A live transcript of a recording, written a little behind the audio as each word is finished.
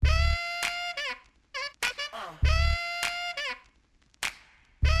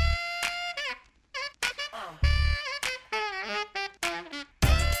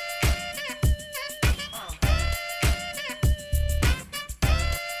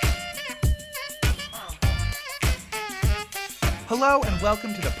Hello and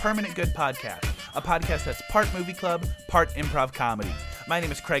welcome to the Permanent Good Podcast, a podcast that's part movie club, part improv comedy. My name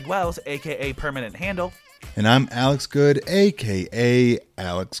is Craig Wells, a.k.a. Permanent Handle. And I'm Alex Good, a.k.a.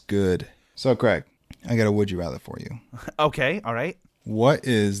 Alex Good. So, Craig, I got a would you rather for you. Okay, all right. What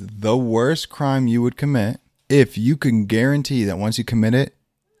is the worst crime you would commit if you can guarantee that once you commit it,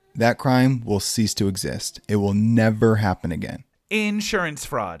 that crime will cease to exist? It will never happen again. Insurance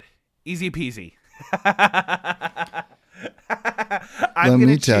fraud. Easy peasy. Let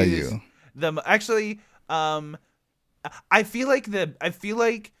me tell you. I feel like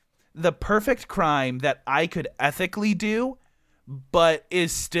the perfect crime that I could ethically do, but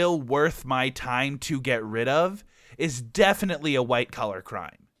is still worth my time to get rid of, is definitely a white collar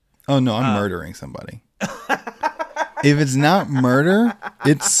crime. Oh no, I'm murdering somebody. If it's not murder,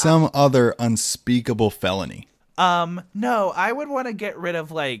 it's some other unspeakable felony. No, I would want to get rid of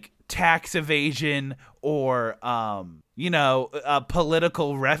like tax evasion or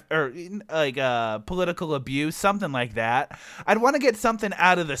political political abuse, something like that. I'd want to get something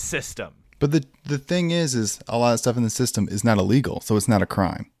out of the system. But the thing is a lot of stuff in the system is not illegal, so it's not a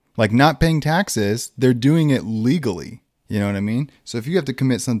crime. Like not paying taxes, they're doing it legally. You know what I mean? So if you have to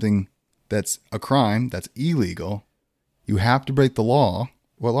commit something that's a crime, that's illegal, you have to break the law.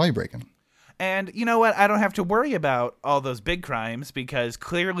 What law are you breaking? And you know what? I don't have to worry about all those big crimes because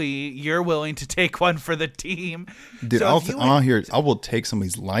clearly you're willing to take one for the team. Dude, so I will take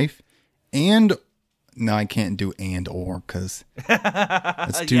somebody's life and no, I can't do and or because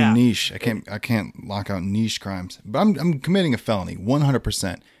that's too niche. I can't lock out niche crimes. But I'm committing a felony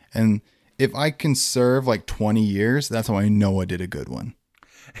 100%. And if I can serve like 20 years, that's how I know I did a good one.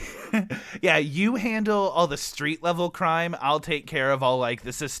 Yeah, you handle all the street level crime. I'll take care of all like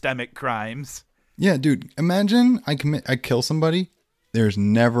the systemic crimes. Yeah, dude, imagine I kill somebody. There's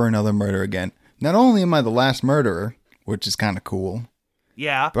never another murder again. Not only am I the last murderer, which is kind of cool.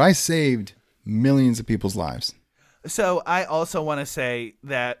 Yeah. But I saved millions of people's lives. So I also want to say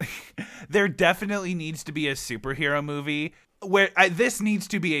that there definitely needs to be a superhero movie where this needs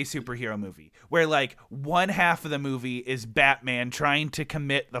to be a superhero movie where like one half of the movie is Batman trying to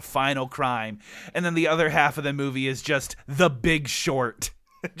commit the final crime. And then the other half of the movie is just The Big Short,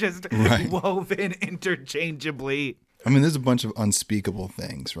 just woven interchangeably. I mean, there's a bunch of unspeakable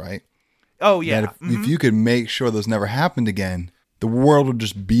things, right? Oh yeah. If you could make sure those never happened again, the world would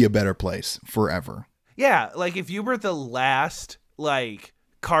just be a better place forever. Yeah. Like if you were the last like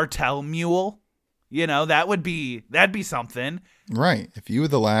cartel mule, you know, that'd be something. Right. If you were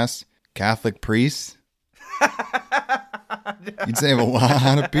the last Catholic priest, you'd save a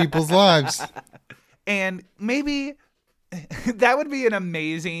lot of people's lives. And maybe that would be an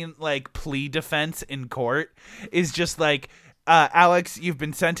amazing like plea defense in court is just like, Alex, you've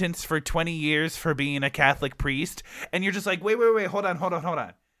been sentenced for 20 years for being a Catholic priest. And you're just like, wait, hold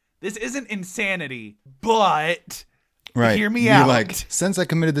on. This isn't insanity, but hear me out. You're like, since I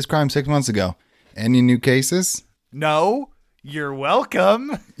committed this crime 6 months ago, any new cases? No, you're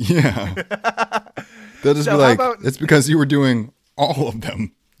welcome. Yeah. They'll just be like, it's because you were doing all of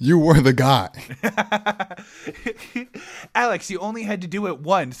them. You were the guy. Alex, you only had to do it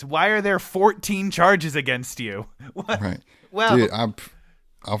once. Why are there 14 charges against you? What? Right. Well, dude, I'll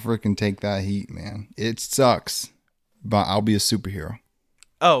freaking take that heat, man. It sucks, but I'll be a superhero.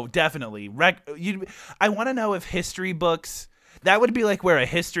 Oh, definitely. I want to know if history books... That would be like where a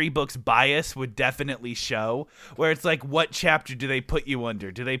history book's bias would definitely show, where it's like, what chapter do they put you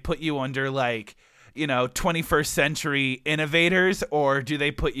under? Do they put you under like, 21st century innovators, or do they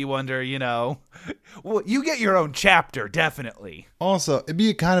put you under, well, you get your own chapter, definitely. Also, it'd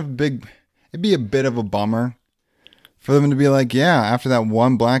be a bit of a bummer for them to be like, yeah, after that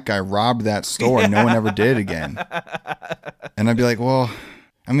one black guy robbed that store, no one ever did again. And I'd be like, well,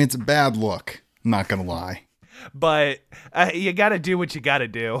 I mean, it's a bad look. I'm not going to lie. But you got to do what you got to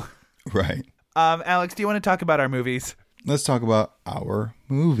do. Right. Alex, do you want to talk about our movies? Let's talk about our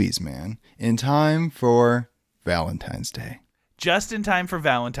movies, man. In time for Valentine's Day. Just in time for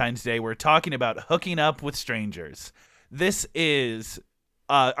Valentine's Day, we're talking about hooking up with strangers. This is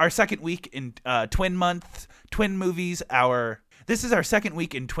our second week in Twin Month, Twin Movies. This is our second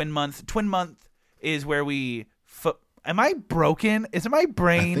week in Twin Month. Twin Month is where we... Am I broken? Is my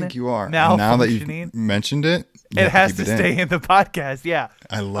brain I think you are. Malfunctioning? Now that you've mentioned it, it has to stay in the podcast. Yeah.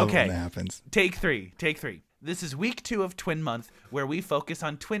 I love when that happens. Take three. This is week 2 of Twin Month, where we focus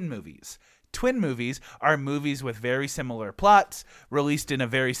on twin movies. Twin movies are movies with very similar plots, released in a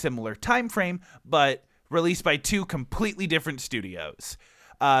very similar time frame, but released by 2 completely different studios.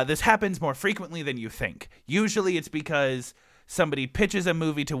 This happens more frequently than you think. Usually it's because somebody pitches a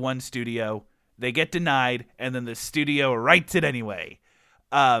movie to one studio, they get denied, and then the studio writes it anyway.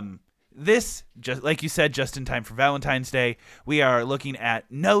 This, just like you said, just in time for Valentine's Day, we are looking at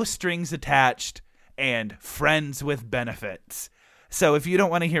No Strings Attached and Friends with Benefits. So if you don't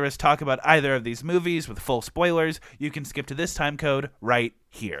want to hear us talk about either of these movies with full spoilers, you can skip to this time code right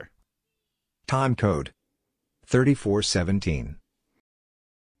here. Time code 3417.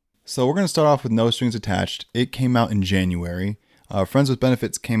 So we're going to start off with No Strings Attached. It came out in January. Friends with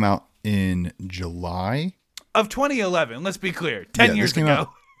Benefits came out in July of 2011. Let's be clear. 10 years ago.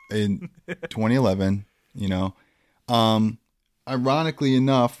 In 2011, you know. Ironically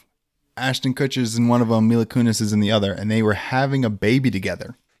enough, Ashton Kutcher's in one of them, Mila Kunis is in the other, and they were having a baby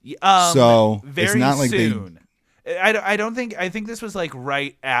together. So very it's not like soon. I don't think. I think this was like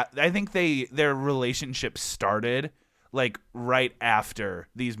right at. I think their relationship started like right after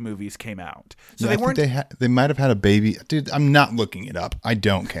these movies came out. So they weren't. They might have had a baby. Dude, I'm not looking it up. I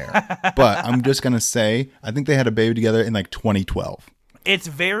don't care. But I'm just gonna say I think they had a baby together in like 2012.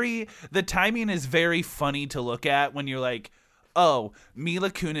 The timing is very funny to look at when you're like, oh, Mila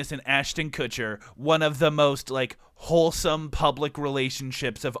Kunis and Ashton Kutcher, one of the most like wholesome public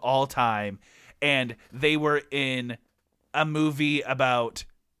relationships of all time, and they were in a movie about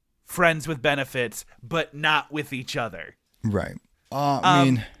friends with benefits, but not with each other. Right. I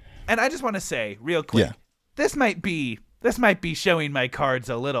mean, and I just want to say real quick, this might be showing my cards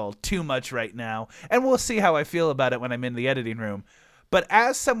a little too much right now, and we'll see how I feel about it when I'm in the editing room. But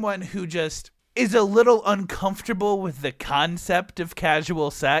as someone who just is a little uncomfortable with the concept of casual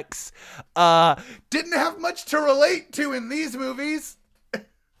sex, didn't have much to relate to in these movies.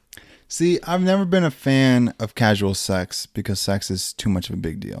 See, I've never been a fan of casual sex because sex is too much of a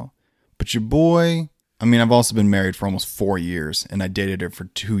big deal. But your boy, I mean, I've also been married for almost 4 years, and I dated her for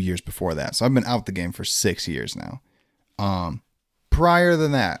 2 years before that. So I've been out the game for 6 years now. Prior to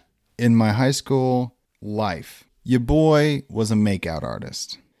that, in my high school life, your boy was a makeout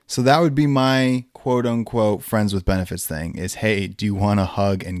artist. So that would be my quote unquote friends with benefits thing is, hey, do you want to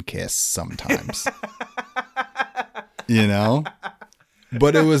hug and kiss sometimes? You know?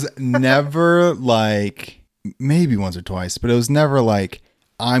 But it was never like, maybe once or twice, but it was never like,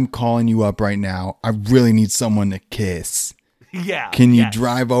 I'm calling you up right now. I really need someone to kiss. Yeah. Can you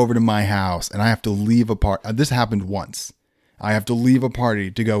drive over to my house? And I have to leave a party. This happened once. I have to leave a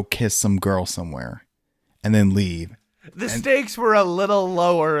party to go kiss some girl somewhere and then leave. The stakes were a little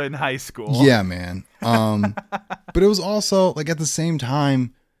lower in high school. Yeah, man. But it was also like at the same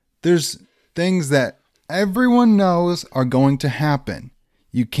time, there's things that everyone knows are going to happen.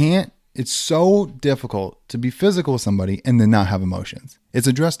 You can't, it's so difficult to be physical with somebody and then not have emotions. It's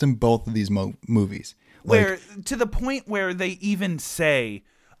addressed in both of these movies. Where to the point where they even say,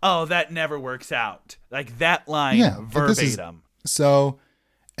 oh, that never works out. Like that line verbatim.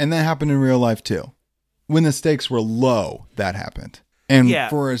 And that happened in real life too. When the stakes were low, that happened. And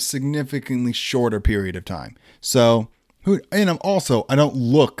for a significantly shorter period of time. So, I don't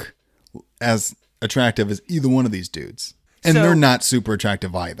look as attractive as either one of these dudes. And they're not super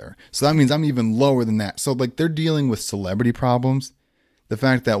attractive either. So that means I'm even lower than that. So like they're dealing with celebrity problems. The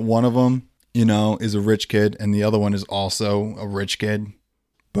fact that one of them, you know, is a rich kid and the other one is also a rich kid,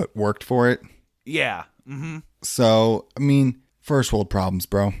 but worked for it. Yeah. Mm-hmm. So, I mean, first world problems,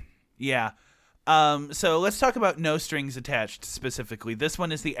 bro. Yeah. So let's talk about No Strings Attached specifically. This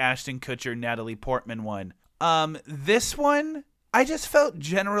one is the Ashton Kutcher, Natalie Portman one. This one, I just felt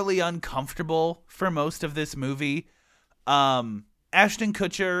generally uncomfortable for most of this movie. Ashton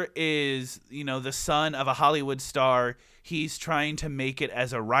Kutcher is, you know, the son of a Hollywood star. He's trying to make it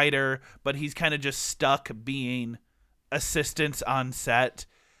as a writer, but he's kind of just stuck being assistants on set.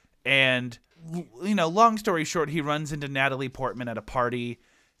 And, you know, long story short, he runs into Natalie Portman at a party.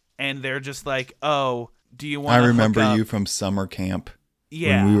 And they're just like, oh, do you want to I remember you from summer camp.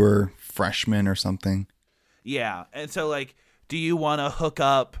 Yeah. When we were freshmen or something. Yeah. And so, like, do you want to hook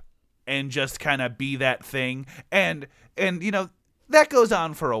up and just kind of be that thing? And, you know, that goes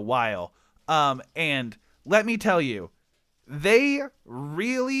on for a while. And let me tell you, they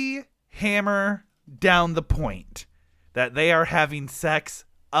really hammer down the point that they are having sex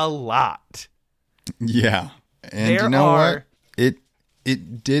a lot. Yeah. And you know what?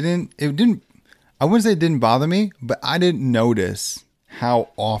 It didn't, I wouldn't say it didn't bother me, but I didn't notice how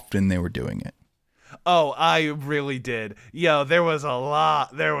often they were doing it. Oh, I really did. Yo, there was a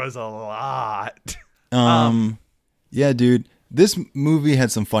lot. Yeah, dude, this movie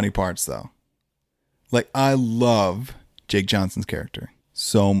had some funny parts though. Like, I love Jake Johnson's character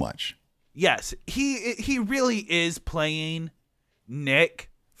so much. Yes, he really is playing Nick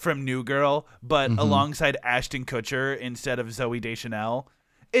from New Girl, but alongside Ashton Kutcher instead of Zooey Deschanel.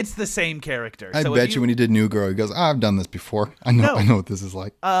 It's the same character. I So bet you when he did New Girl, he goes, I've done this before. I know what this is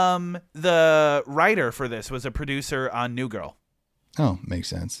like. the writer for this was a producer on New Girl. Oh, makes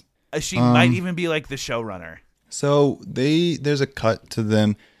sense. She might even be like the showrunner. So there's a cut to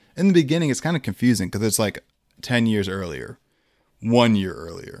them. In the beginning, it's kind of confusing because it's like 10 years earlier, 1 year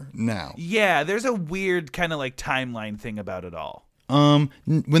earlier now. Yeah, there's a weird kind of like timeline thing about it all.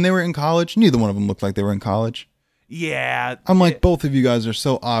 When they were in college, neither one of them looked like they were in college. Yeah. I'm like, both of you guys are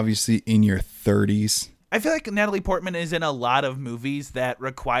so obviously in your 30s. I feel like Natalie Portman is in a lot of movies that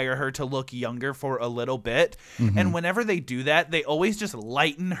require her to look younger for a little bit. Mm-hmm. And whenever they do that, they always just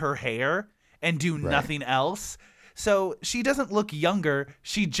lighten her hair and do nothing else. So she doesn't look younger.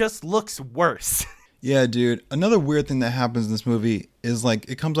 She just looks worse. Yeah, dude. Another weird thing that happens in this movie is like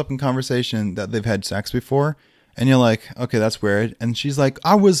it comes up in conversation that they've had sex before. And you're like, okay, that's weird. And she's like,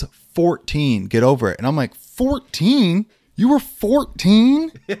 I was 14. Get over it. And I'm like, 14? You were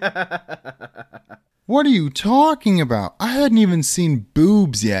 14? What are you talking about? I hadn't even seen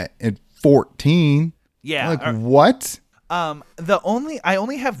boobs yet at 14. Yeah. Like, what? I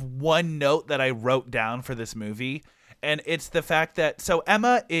only have one note that I wrote down for this movie, and it's the fact that so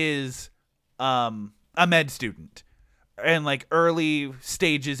Emma is a med student and like early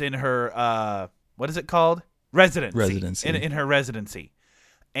stages in her what is it called? Residency. In her residency.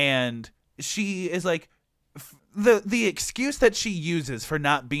 And she is like the excuse that she uses for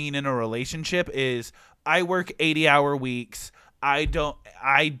not being in a relationship is I work 80-hour weeks. I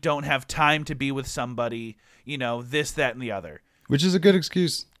don't have time to be with somebody, you know, this, that, and the other. Which is a good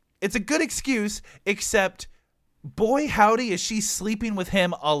excuse. It's a good excuse, except boy howdy is she sleeping with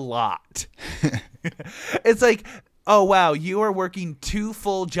him a lot. It's like, oh wow, you are working 2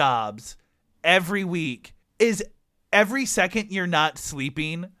 full jobs every week. Is every second you're not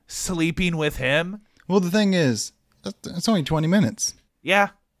sleeping with him? Well, the thing is, it's only 20 minutes. Yeah.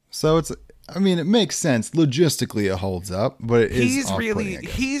 So it makes sense. Logistically, it holds up, but it is off-putting,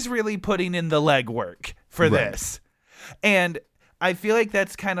 he's really putting in the legwork for this. And I feel like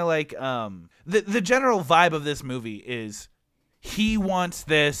that's kind of like the general vibe of this movie is he wants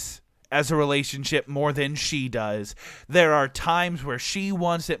this as a relationship more than she does. There are times where she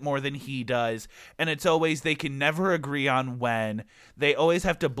wants it more than he does, and it's always they can never agree on when. They always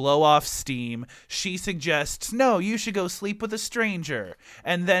have to blow off steam. She suggests, no, you should go sleep with a stranger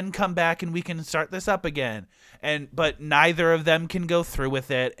and then come back and we can start this up again. But neither of them can go through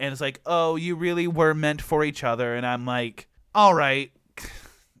with it, and it's like, oh, you really were meant for each other. And I'm like, all right.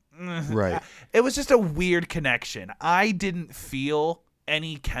 Right. It was just a weird connection. I didn't feel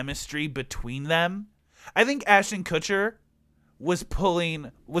any chemistry between them. I think Ashton Kutcher was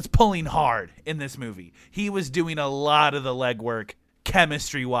pulling hard in this movie. He was doing a lot of the legwork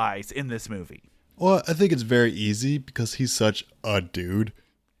chemistry wise in this movie. Well, I think it's very easy because he's such a dude.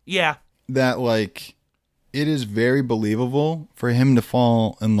 Yeah. That like it is very believable for him to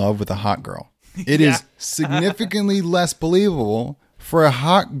fall in love with a hot girl. It is significantly less believable for a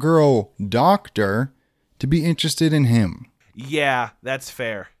hot girl doctor to be interested in him. Yeah, that's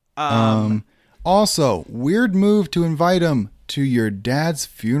fair. Also, weird move to invite him to your dad's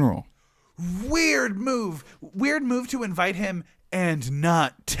funeral. Weird move to invite him and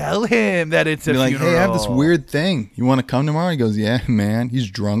not tell him that it's a funeral. Hey, I have this weird thing. You want to come tomorrow? He goes, yeah, man. He's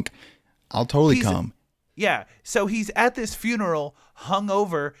drunk. I'll totally come. Yeah. So he's at this funeral,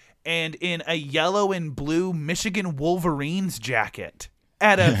 hungover, and in a yellow and blue Michigan Wolverines jacket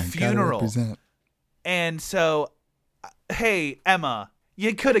at a funeral. And so, hey, Emma,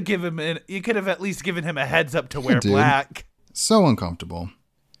 you could have at least given him a heads up to wear black. So uncomfortable.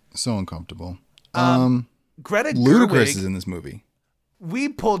 Greta Ludacris Gerwig is in this movie. We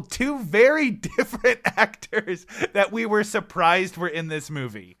pulled 2 very different actors that we were surprised were in this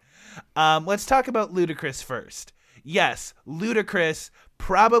movie. Let's talk about Ludacris first. Yes, Ludacris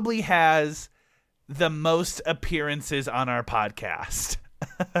probably has the most appearances on our podcast.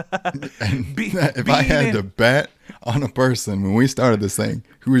 If I had to bet on a person when we started this thing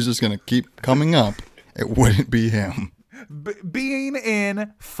who was just going to keep coming up, it wouldn't be him. Being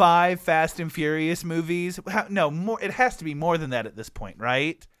in 5 Fast and Furious movies, more. It has to be more than that at this point,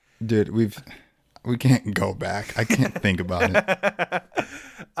 right? Dude, we can't go back. I can't think about it.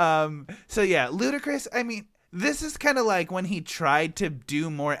 So yeah, Ludacris. I mean, this is kind of like when he tried to do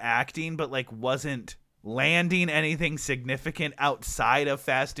more acting, but like wasn't landing anything significant outside of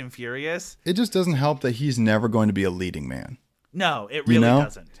Fast and Furious. It just doesn't help that he's never going to be a leading man. No, it really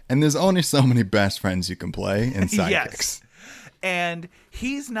doesn't. And there's only so many best friends you can play in sidekicks. Yes. And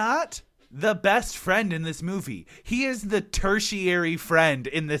he's not the best friend in this movie. He is the tertiary friend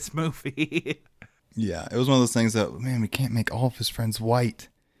in this movie. Yeah, it was one of those things that, man, we can't make all of his friends white.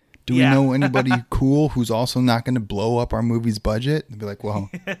 Do we know anybody cool who's also not going to blow up our movie's budget? They'd be like, well,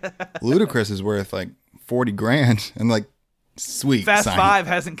 Ludacris is worth like 40 grand. And like, sweet. Fast 5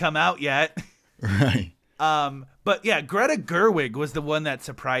 hasn't come out yet. Right. But yeah, Greta Gerwig was the one that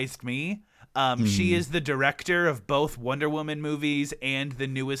surprised me. She is the director of both Wonder Woman movies and the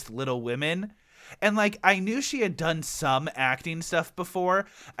newest Little Women. And like, I knew she had done some acting stuff before.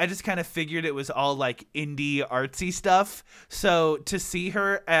 I just kind of figured it was all like indie artsy stuff. So to see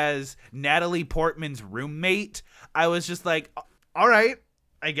her as Natalie Portman's roommate, I was just like, all right,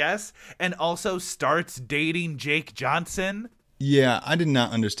 I guess. And also starts dating Jake Johnson. Yeah, I did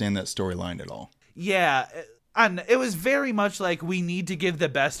not understand that storyline at all. Yeah, and it was very much like, we need to give the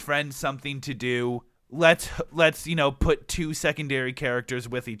best friend something to do. Let's put two secondary characters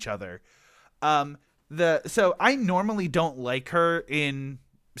with each other. So I normally don't like her in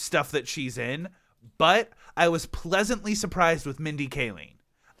stuff that she's in, but I was pleasantly surprised with Mindy Kaling.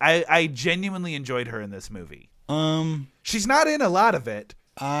 I genuinely enjoyed her in this movie. She's not in a lot of it.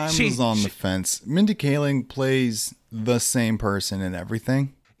 I was on the fence. Mindy Kaling plays the same person in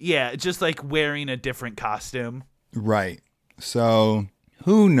everything. Yeah, just like wearing a different costume. Right. So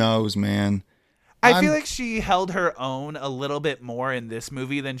who knows, man? I feel like she held her own a little bit more in this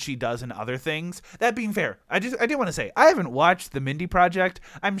movie than she does in other things. That being fair, I do want to say, I haven't watched the Mindy Project.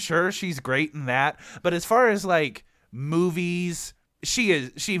 I'm sure she's great in that. But as far as like movies, she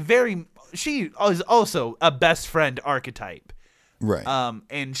is also a best friend archetype. Right.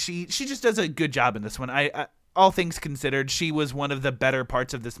 And she just does a good job in this one. I all things considered, she was one of the better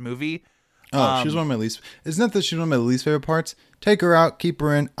parts of this movie. Oh, she was one of my least. Isn't that she's one of my least favorite parts? Take her out, keep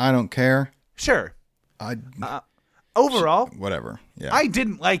her in. I don't care. Sure. Overall, whatever. Yeah. I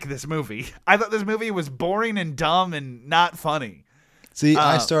didn't like this movie. I thought this movie was boring and dumb and not funny. See,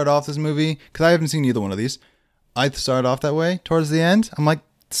 I started off this movie because I haven't seen either one of these. I started off that way. Towards the end, I'm like,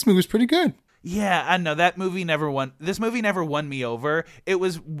 this movie's pretty good. Yeah, I know this movie never won me over. It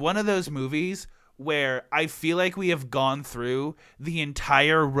was one of those movies where I feel like we have gone through the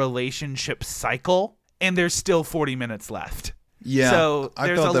entire relationship cycle and there's still 40 minutes left. Yeah, so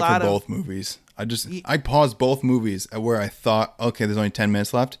I felt that for both movies. I paused both movies at where I thought, okay, there's only 10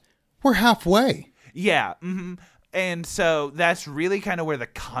 minutes left. We're halfway. Yeah, and so that's really kind of where the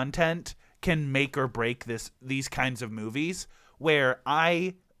content can make or break these kinds of movies. Where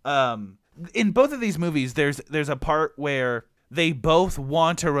in both of these movies, there's a part where they both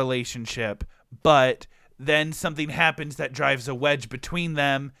want a relationship, but then something happens that drives a wedge between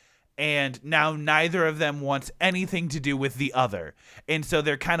them. And now neither of them wants anything to do with the other. And so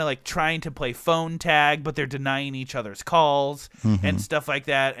they're kind of like trying to play phone tag, but they're denying each other's calls and stuff like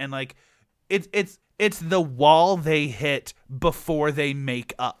that. And like it's the wall they hit before they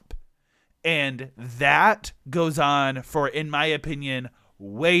make up. And that goes on for, in my opinion,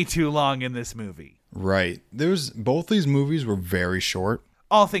 way too long in this movie. Right. Both these movies were very short.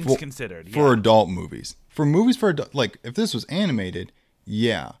 All things considered. Yeah. For adult movies. Like if this was animated,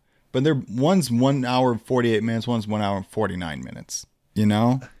 yeah. But one's 1 hour and 48 minutes, one's 1 hour and 49 minutes, you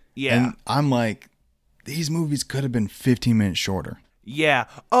know? Yeah. And I'm like, these movies could have been 15 minutes shorter. Yeah.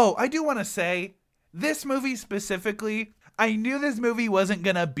 Oh, I do want to say, this movie specifically, I knew this movie wasn't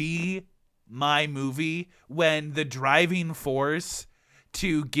going to be my movie when the driving force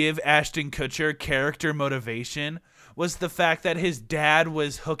to give Ashton Kutcher character motivation was the fact that his dad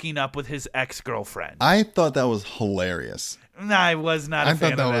was hooking up with his ex-girlfriend. I thought that was hilarious. I was not a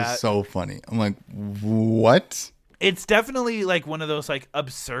fan of that. I thought that was so funny. I'm like, what? It's definitely like one of those like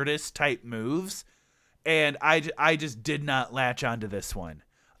absurdist type moves, and I just did not latch onto this one.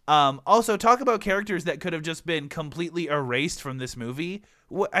 Also, talk about characters that could have just been completely erased from this movie.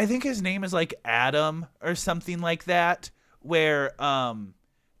 I think his name is like Adam or something like that, where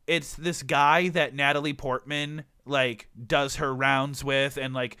it's this guy that Natalie Portman like does her rounds with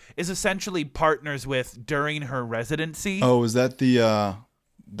and like is essentially partners with during her residency. Oh, is that the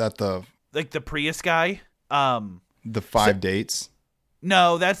like the Prius guy? The 5 dates?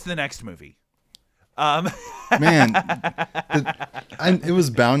 No, that's the next movie. Man, it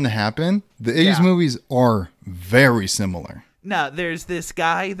was bound to happen. The 80s movies are very similar. No, there's this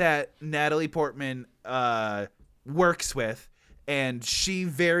guy that Natalie Portman works with, and he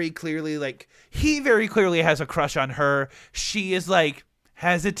very clearly has a crush on her. She is like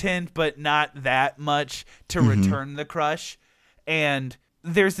hesitant, but not that much to return the crush. And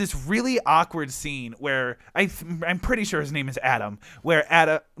there's this really awkward scene where I'm pretty sure his name is Adam, where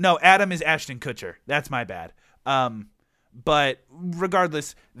Adam is Ashton Kutcher. That's my bad. But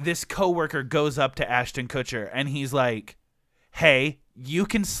regardless, this coworker goes up to Ashton Kutcher and he's like, "Hey, you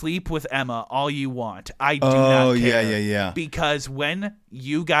can sleep with Emma all you want. I do not care. Yeah. Because when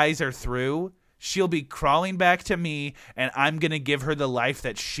you guys are through, she'll be crawling back to me, and I'm going to give her the life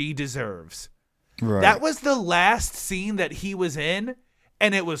that she deserves. Right. That was the last scene that he was in,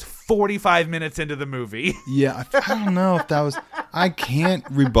 and it was 45 minutes into the movie. Yeah, I don't know if that was... I can't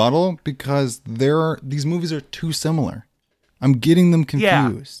rebuttal because these movies are too similar. I'm getting them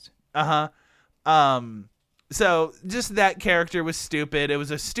confused. Yeah. So just that character was stupid. It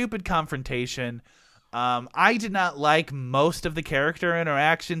was a stupid confrontation. I did not like most of the character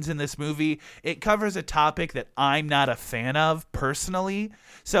interactions in this movie. It covers a topic that I'm not a fan of personally.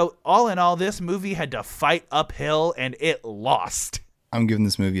 So all in all, this movie had to fight uphill, and it lost. I'm giving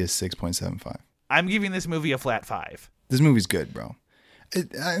this movie a 6.75. I'm giving this movie a flat 5. This movie's good, bro.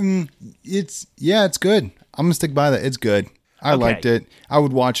 It's good. I'm gonna stick by that. It's good. I liked it. I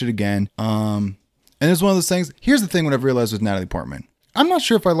would watch it again. And it's one of those things. Here's the thing: what I've realized with Natalie Portman, I'm not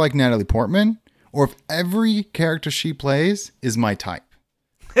sure if I like Natalie Portman or if every character she plays is my type.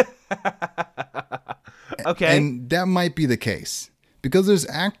 Okay, and that might be the case because there's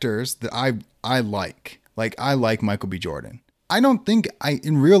actors that I like. Like I like Michael B. Jordan.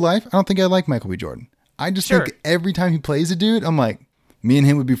 In real life, I don't think I like Michael B. Jordan. I just think every time he plays a dude, I'm like, me and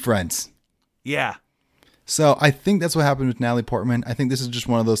him would be friends. Yeah. So I think that's what happened with Natalie Portman. I think this is just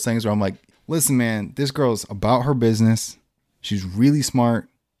one of those things where I'm like, listen, man, this girl's about her business. She's really smart.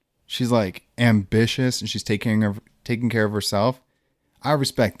 She's like ambitious and she's taking care of herself. I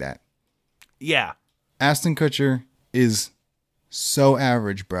respect that. Yeah. Ashton Kutcher is so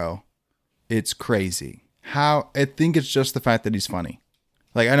average, bro. It's crazy. I think it's just the fact that he's funny.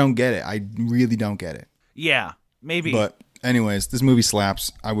 Like, I don't get it. I really don't get it. Yeah, maybe. But anyways, this movie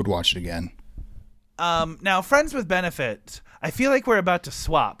slaps. I would watch it again. Now, Friends with Benefits, I feel like we're about to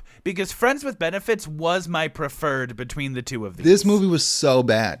swap because Friends with Benefits was my preferred between the two of these. This movie was so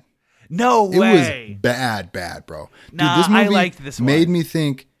bad. No way. It was bad, bro. Nah, Dude, this movie I liked this one. Made me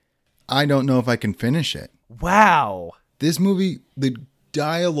think, I don't know if I can finish it. Wow. This movie, the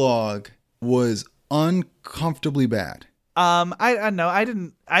dialogue was uncomfortably bad. I know.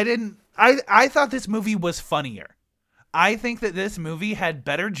 I thought this movie was funnier. I think that this movie had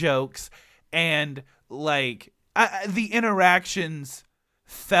better jokes and like the interactions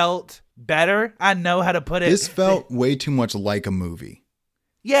felt better. I know how to put it. This felt way too much like a movie.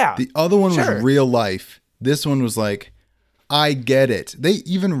 Yeah. The other one was real life. This one was like, I get it. They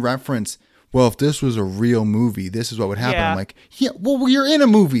even reference, well, if this was a real movie, this is what would happen. Yeah. I'm like, yeah, well, you're in a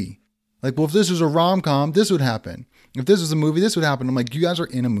movie. Like, well, if this was a rom-com, this would happen. If this was a movie, this would happen. I'm like, you guys are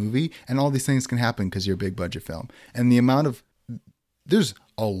in a movie, and all these things can happen because you're a big budget film. And there's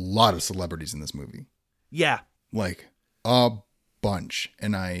a lot of celebrities in this movie. Yeah. Like, a bunch.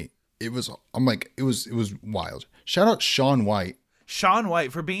 And it was wild. Shout out Shaun White. Shaun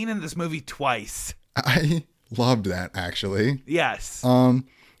White for being in this movie twice. I loved that, actually. Yes.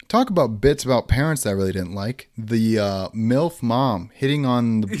 Talk about bits about parents that I really didn't like. The MILF mom hitting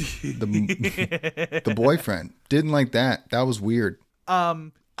on the boyfriend. Didn't like that. That was weird.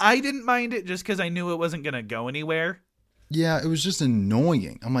 I didn't mind it just because I knew it wasn't gonna go anywhere. Yeah, it was just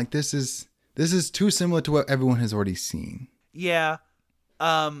annoying. I'm like, this is too similar to what everyone has already seen. Yeah.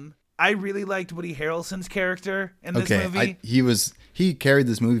 I really liked Woody Harrelson's character in this movie. He carried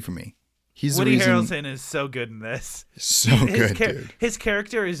this movie for me. Woody Harrelson is so good in this. Dude. His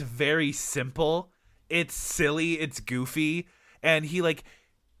character is very simple. It's silly. It's goofy, and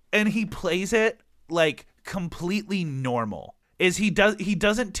he plays it like completely normal. He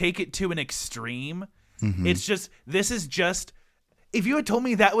doesn't take it to an extreme. Mm-hmm. It's just this is just. If you had told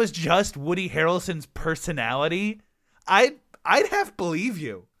me that was just Woody Harrelson's personality, I'd have believed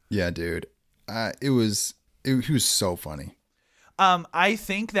you. Yeah, dude. He was so funny. I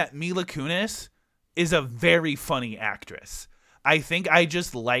think that Mila Kunis is a very funny actress. I think I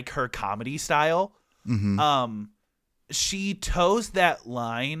just like her comedy style. Mm-hmm. She toes that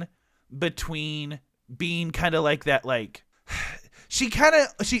line between being kind of like that, like she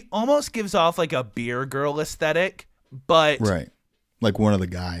almost gives off like a beer girl aesthetic, but right, like one of the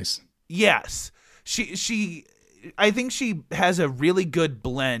guys. Yes, I think she has a really good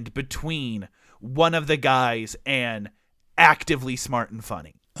blend between one of the guys and actively smart and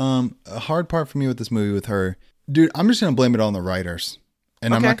funny. A hard part for me with this movie with her, dude, I'm just going to blame it on the writers.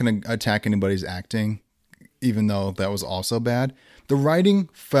 And I'm not going to attack anybody's acting, even though that was also bad. The writing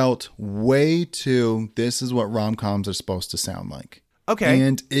felt way too, this is what rom-coms are supposed to sound like. Okay.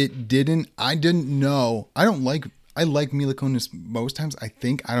 And I didn't know. I like Mila Kunis most times, I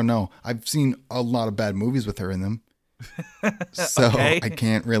think. I don't know. I've seen a lot of bad movies with her in them. So I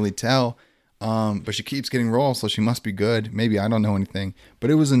can't really tell. But she keeps getting roles, so she must be good. Maybe, I don't know anything. But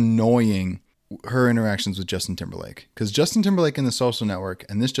it was annoying, her interactions with Justin Timberlake. Because Justin Timberlake in The Social Network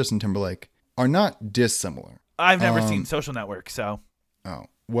and this Justin Timberlake are not dissimilar. I've never seen Social Network, so. Oh,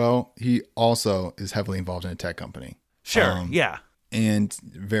 well, he also is heavily involved in a tech company. Sure, yeah. And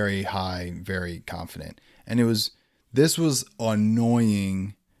very high, very confident. And this was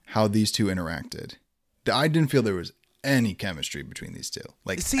annoying how these two interacted. I didn't feel there was any chemistry between these two.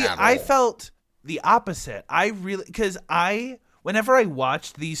 See, I felt the opposite. Whenever I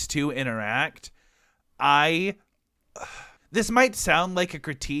watched these two interact, this might sound like a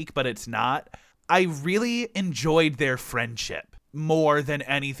critique, but it's not. I really enjoyed their friendship more than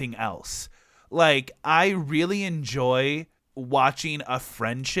anything else. Like, I really enjoy watching a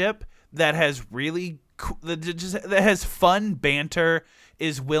friendship that has really that has fun banter,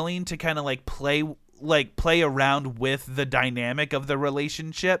 is willing to kind of play around with the dynamic of the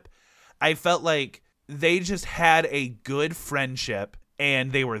relationship. I felt like they just had a good friendship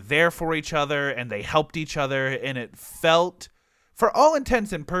and they were there for each other and they helped each other, and it felt, for all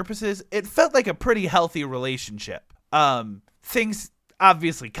intents and purposes, it felt like a pretty healthy relationship. Things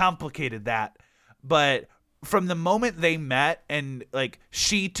obviously complicated that, but from the moment they met and like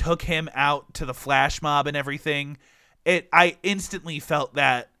she took him out to the flash mob and everything, I instantly felt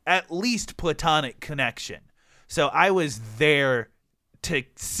that at least platonic connection. So I was there to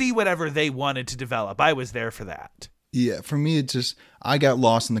see whatever they wanted to develop. I was there for that. Yeah, for me, I got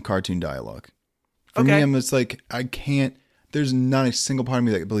lost in the cartoon dialogue. For me, I'm just like, there's not a single part of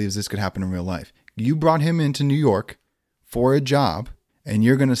me that believes this could happen in real life. You brought him into New York for a job, and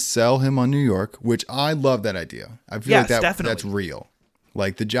you're going to sell him on New York, which I love that idea. I feel like that's real.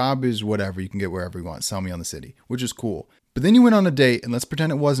 Like, the job is whatever. You can get wherever you want. Sell me on the city, which is cool. But then you went on a date, and let's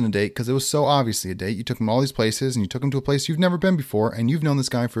pretend it wasn't a date because it was so obviously a date. You took him to all these places, and you took him to a place you've never been before, and you've known this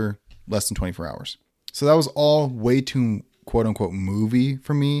guy for less than 24 hours. So that was all way too, quote unquote, movie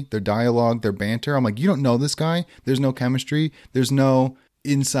for me. Their dialogue, their banter. I'm like, you don't know this guy. There's no chemistry. There's no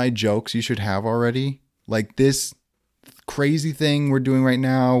inside jokes you should have already. Like this crazy thing we're doing right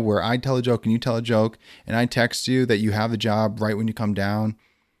now where I tell a joke and you tell a joke, and I text you that you have the job right when you come down,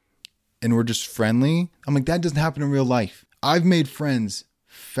 and we're just friendly. I'm like, that doesn't happen in real life. I've made friends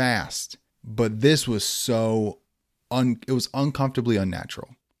fast, but this was it was uncomfortably unnatural.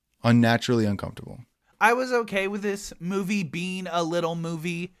 Unnaturally uncomfortable. I was okay with this movie being a little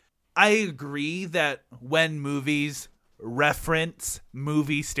movie. I agree that when movies reference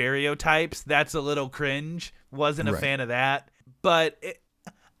movie stereotypes, that's a little cringe. Wasn't a fan of that. But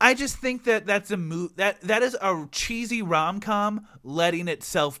I just think that that's that is a cheesy rom-com letting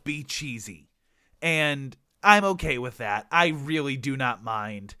itself be cheesy. And I'm okay with that. I really do not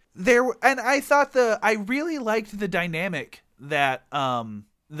mind. I really liked the dynamic that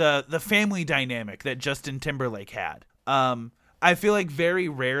the family dynamic that Justin Timberlake had. I feel like very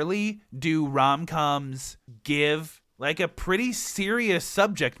rarely do rom-coms give like a pretty serious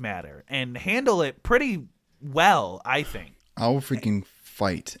subject matter and handle it pretty well, I think. I'll freaking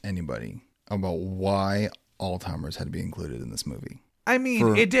fight anybody about why Alzheimer's had to be included in this movie. I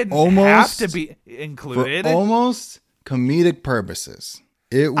mean, it didn't have to be included. For almost comedic purposes.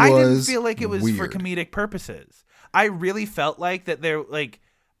 I didn't feel like it was weird. For comedic purposes. I really felt like that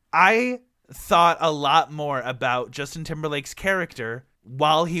I thought a lot more about Justin Timberlake's character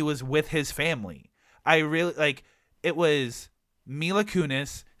while he was with his family. I really it was Mila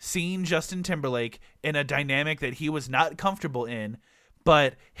Kunis seeing Justin Timberlake in a dynamic that he was not comfortable in,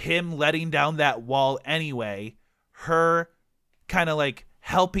 but him letting down that wall anyway, her kind of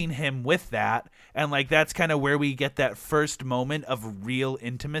helping him with that. And that's kind of where we get that first moment of real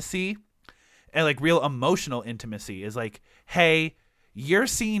intimacy and real emotional intimacy is hey, you're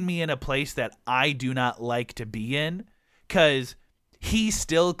seeing me in a place that I do not like to be in, because he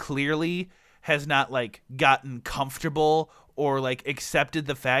still clearly has not gotten comfortable or accepted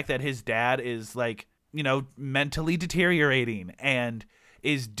the fact that his dad is mentally deteriorating and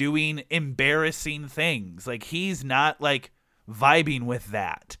is doing embarrassing things. He's not vibing with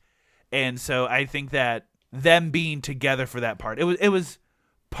that. And so I think that them being together for that part, it was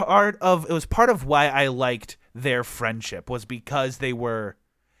part of why I liked their friendship, was because they were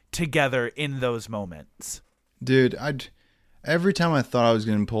together in those moments. Dude, every time I thought I was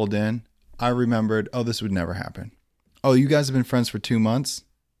getting pulled in, I remembered, oh, this would never happen. Oh, you guys have been friends for 2 months?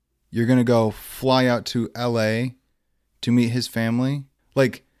 You're going to go fly out to LA to meet his family?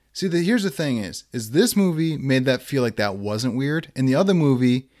 Here's the thing is this movie made that feel like that wasn't weird. In the other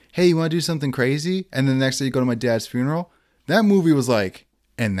movie, hey, you want to do something crazy? And then the next day you go to my dad's funeral? That movie was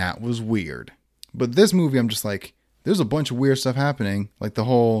and that was weird. But this movie, I'm just there's a bunch of weird stuff happening. The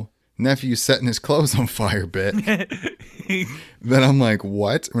whole nephew setting his clothes on fire bit, then I'm like,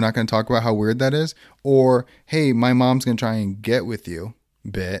 what? We're not going to talk about how weird that is? Or, hey, my mom's going to try and get with you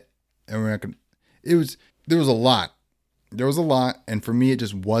bit. And we're not going to, there was a lot. There was a lot. And for me, it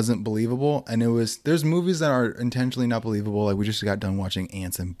just wasn't believable. And there's movies that are intentionally not believable. Like we just got done watching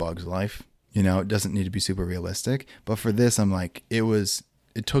Ants and Bugs Life. You know, it doesn't need to be super realistic. But for this, I'm like,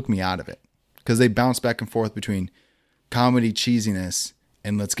 it took me out of it. Because they bounce back and forth between comedy cheesiness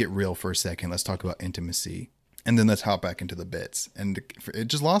and let's get real for a second. Let's talk about intimacy. And then let's hop back into the bits. And it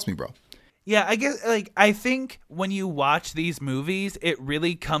just lost me, bro. Yeah, I guess, like, I think when you watch these movies, it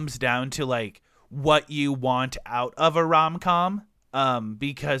really comes down to, like, what you want out of a rom-com.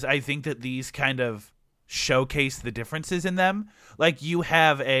 Because I think that these kind of showcase the differences in them. Like, you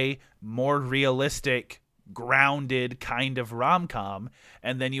have a more realistic, grounded kind of rom-com,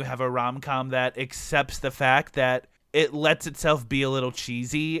 and then you have a rom-com that accepts the fact that it lets itself be a little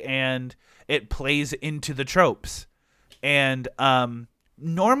cheesy and it plays into the tropes. And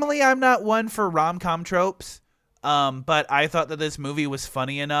normally I'm not one for rom-com tropes, but I thought that this movie was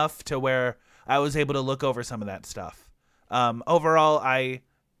funny enough to where I was able to look over some of that stuff. Overall, I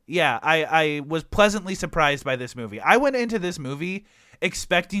was pleasantly surprised by this movie. I went into this movie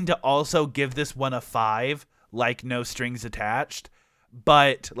expecting to also give this one a 5, like No Strings Attached.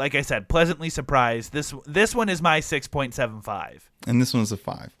 But like I said, pleasantly surprised. This one is my 6.75. And this one's a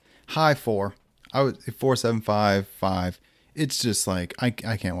 5. High 4. I would 4.75, 5. It's just like I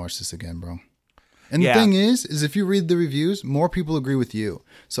can't watch this again, bro. And the thing is if you read the reviews, more people agree with you.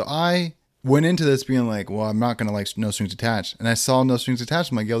 So I went into this being like, well, I'm not gonna like No Strings Attached. And I saw No Strings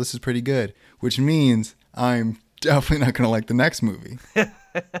Attached. I'm like, yo, this is pretty good. Which means I'm definitely not gonna like the next movie.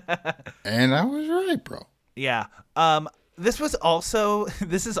 And I was right, bro. Yeah. This is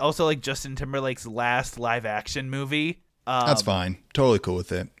also like Justin Timberlake's last live action movie. That's fine. Totally cool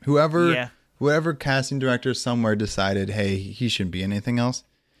with it. Whoever casting director somewhere decided, hey, he shouldn't be in anything else,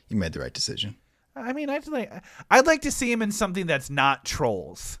 you made the right decision. I mean, I'd like to see him in something that's not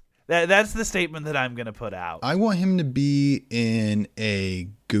Trolls. That's the statement that I'm gonna put out. I want him to be in a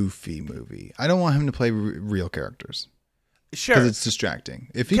Goofy movie. I don't want him to play real characters. Sure, because it's distracting.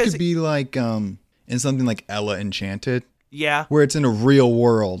 If he could be like in something like Ella Enchanted. Yeah. Where it's in a real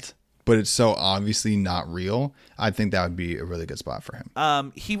world, but it's so obviously not real. I think that would be a really good spot for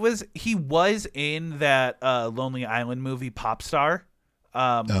him. He was in that Lonely Island movie Popstar,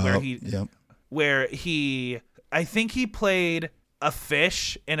 where I think he played a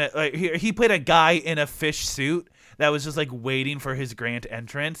fish he played a guy in a fish suit that was just like waiting for his grand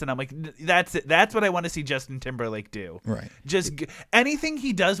entrance, and I'm like, that's it. That's what I want to see Justin Timberlake do. Right. Just anything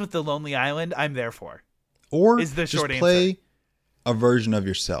he does with the Lonely Island, I'm there for. Or is the just short play answer. A version of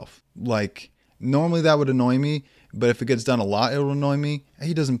yourself. Like, normally that would annoy me, but if it gets done a lot, it will annoy me.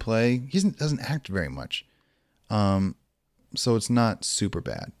 He doesn't doesn't act very much. So it's not super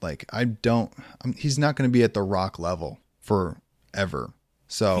bad. Like, he's not going to be at the Rock level forever.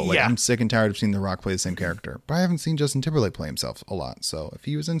 So, like, I'm sick and tired of seeing The Rock play the same character. But I haven't seen Justin Timberlake play himself a lot. So if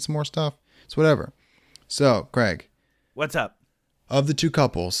he was in some more stuff, it's whatever. So, Craig. What's up? Of the two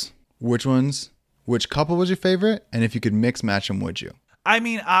couples, which couple was your favorite? And if you could mix match them, would you? I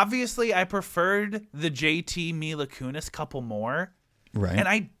mean, obviously, I preferred the JT Mila Kunis couple more. Right. And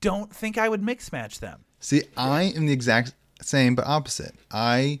I don't think I would mix match them. See, I am the exact same but opposite.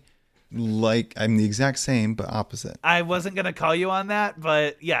 I'm the exact same but opposite. I wasn't going to call you on that,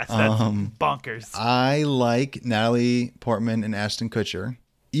 but yes, that's bonkers. I like Natalie Portman and Ashton Kutcher.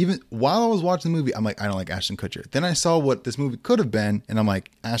 Even while I was watching the movie, I'm like, I don't like Ashton Kutcher. Then I saw what this movie could have been, and I'm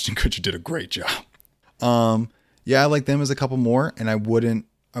like, Ashton Kutcher did a great job. I like them as a couple more, and I wouldn't.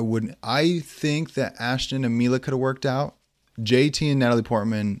 I think that Ashton and Mila could have worked out. JT and Natalie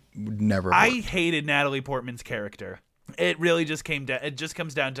Portman would never work. I hated Natalie Portman's character. It really just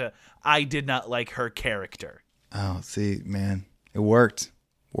comes down to I did not like her character. Oh, see, man, it worked.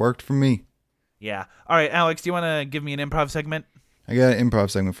 Worked for me. Yeah. All right, Alex, do you want to give me an improv segment? I got an improv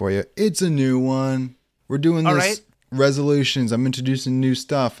segment for you. It's a new one. We're doing this. All right. Resolutions. I'm introducing new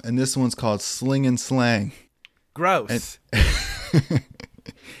stuff, and this one's called Sling and Slang. Gross.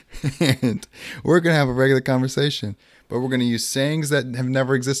 And we're going to have a regular conversation, but we're going to use sayings that have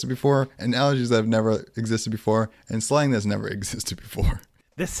never existed before, analogies that have never existed before, and slang that's never existed before.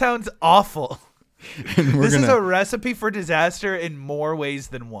 This sounds awful. This is a recipe for disaster in more ways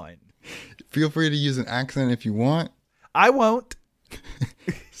than one. Feel free to use an accent if you want. I won't.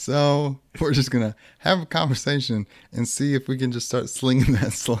 So we're just going to have a conversation and see if we can just start slinging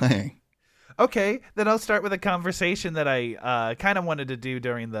that slang. Okay, then I'll start with a conversation that I kind of wanted to do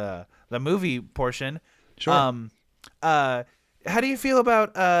during the movie portion. Sure. How do you feel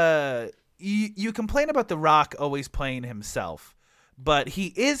about you complain about The Rock always playing himself, but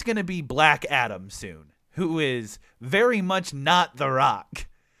he is going to be Black Adam soon, who is very much not The Rock.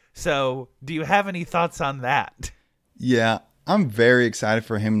 So, do you have any thoughts on that? Yeah, I'm very excited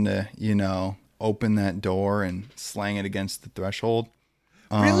for him to, open that door and slang it against the threshold.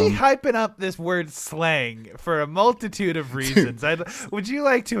 Really hyping up this word slang for a multitude of reasons. Would you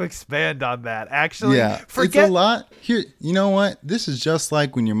like to expand on that? Actually, yeah, it's a lot. Here, you know what? This is just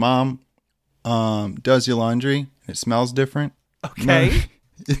like when your mom does your laundry. It smells different. Okay. No,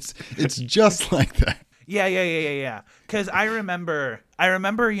 it's just like that. Yeah. Because I remember,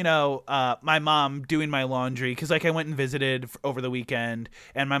 my mom doing my laundry. Because I went and visited over the weekend,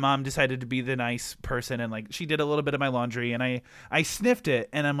 and my mom decided to be the nice person, and she did a little bit of my laundry, and I sniffed it,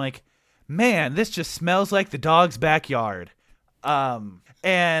 and I'm like, man, this just smells like the dog's backyard. And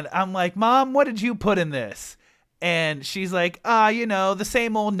I'm like, Mom, what did you put in this? And she's like, the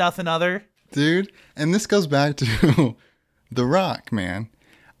same old nothing other. Dude, and this goes back to The Rock, man.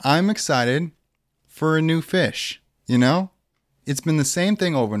 I'm excited for a new fish, It's been the same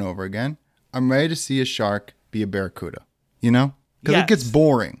thing over and over again. I'm ready to see a shark be a barracuda, Because Yes. it gets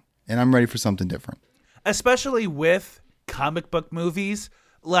boring, and I'm ready for something different. Especially with comic book movies,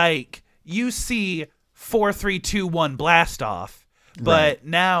 you see 4, 3, 2, 1 blast off, but Right.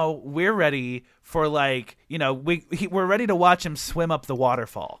 now we're ready for we're ready to watch him swim up the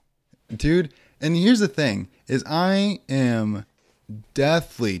waterfall. Dude, and here's the thing, is I am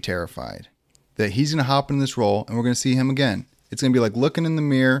deathly terrified that he's going to hop in this role and we're going to see him again. It's going to be like looking in the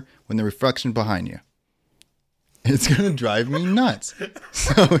mirror when the reflection behind you. It's going to drive me nuts.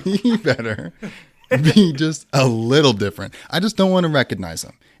 So he better be just a little different. I just don't want to recognize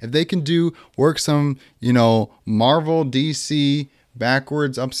him. If they can work some, Marvel, DC,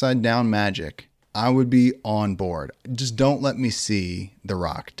 backwards, upside down magic, I would be on board. Just don't let me see The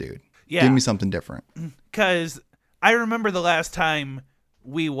Rock, dude. Yeah. Give me something different. Because I remember the last time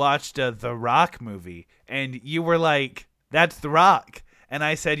we watched a The Rock movie, and you were like, that's The Rock. And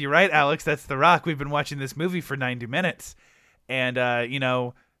I said, you're right, Alex, that's The Rock. We've been watching this movie for 90 minutes. And,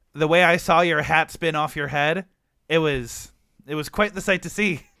 the way I saw your hat spin off your head, it was quite the sight to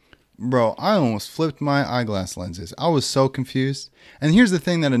see. Bro, I almost flipped my eyeglass lenses. I was so confused. And here's the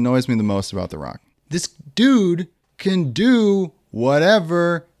thing that annoys me the most about The Rock. This dude can do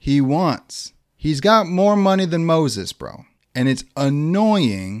whatever he wants. He's got more money than Moses, bro. And it's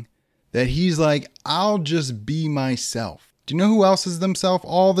annoying that he's like, I'll just be myself. Do you know who else is themselves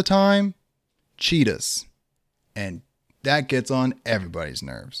all the time? Cheetahs. And that gets on everybody's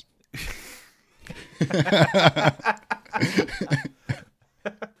nerves.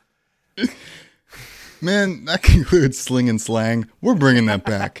 Man, that concludes Sling and Slang. We're bringing that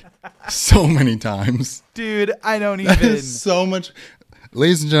back so many times. Dude, I don't That even. is so much.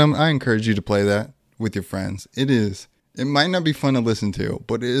 Ladies and gentlemen, I encourage you to play that with your friends. It might not be fun to listen to,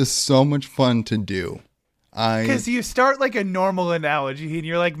 but it is so much fun to do. Because you start like a normal analogy, and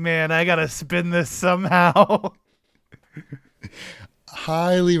you're like, man, I got to spin this somehow.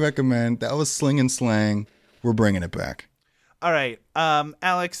 highly recommend. That was Sling and Slang. We're bringing it back. All right.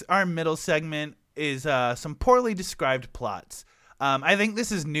 Alex, our middle segment is some poorly described plots. I think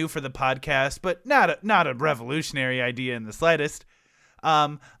this is new for the podcast, but not a revolutionary idea in the slightest.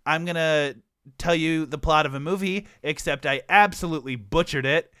 I'm going to tell you the plot of a movie, except I absolutely butchered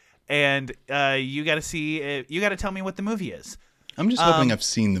it. And you got to tell me what the movie is. I'm just hoping I've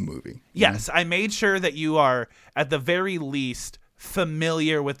seen the movie. Yes, I made sure that you are at the very least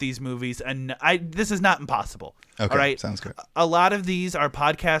familiar with these movies, and this is not impossible. Okay, all right? Sounds good. A lot of these are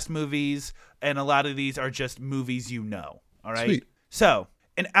podcast movies, and a lot of these are just movies you know. All right. Sweet. So,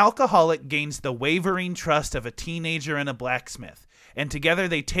 an alcoholic gains the wavering trust of a teenager and a blacksmith, and together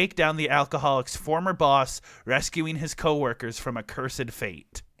they take down the alcoholic's former boss, rescuing his coworkers from a cursed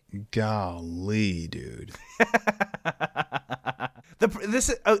fate. Golly, dude.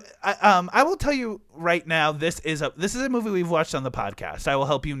 I will tell you right now, this is a movie we've watched on the podcast. I will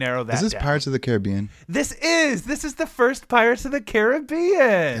help you narrow that down. Is this Pirates of the Caribbean? This is the first Pirates of the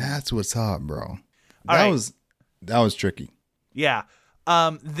Caribbean. That's what's up, bro. All right. That was tricky. Yeah.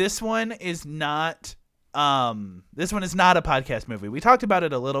 This one is not a podcast movie. We talked about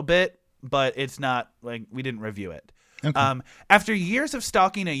it a little bit, but it's not like we didn't review it. Okay. After years of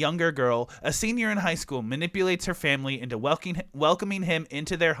stalking a younger girl, a senior in high school manipulates her family into welcoming him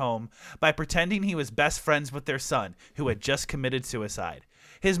into their home by pretending he was best friends with their son, who had just committed suicide.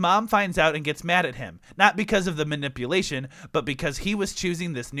 His mom finds out and gets mad at him, not because of the manipulation, but because he was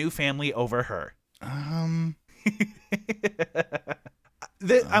choosing this new family over her.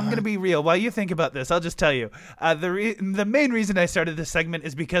 I'm going to be real. While you think about this, I'll just tell you. The main reason I started this segment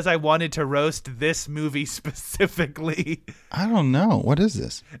is because I wanted to roast this movie specifically. I don't know. What is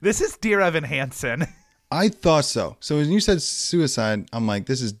this? This is Dear Evan Hansen. I thought so. So when you said suicide, I'm like,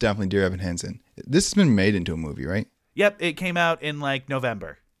 this is definitely Dear Evan Hansen. This has been made into a movie, right? Yep, it came out in like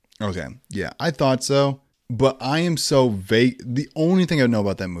November. Okay. Yeah, I thought so. But I am so vague. The only thing I know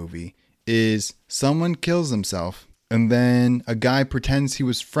about that movie is someone kills himself and then a guy pretends he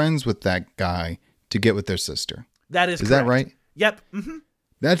was friends with that guy to get with their sister. That is correct. That right? Yep. Mm-hmm.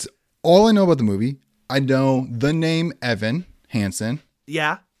 That's all I know about the movie. I know the name Evan Hansen.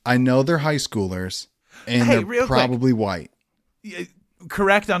 Yeah. I know they're high schoolers and they're probably white.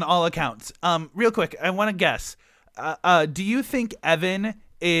 Correct on all accounts. Real quick, I want to guess. Do you think Evan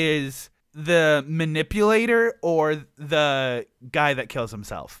is the manipulator or the guy that kills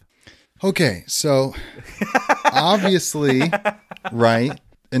himself? Okay, so obviously, right,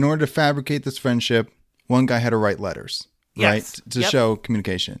 in order to fabricate this friendship, one guy had to write letters, right, to show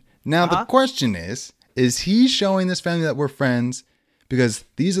communication. Now, the question is he showing this family that we're friends because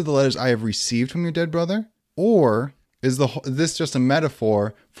these are the letters I have received from your dead brother? Or is this just a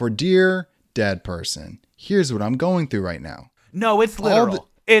metaphor for dear dead person? Here's what I'm going through right now. No, it's literal.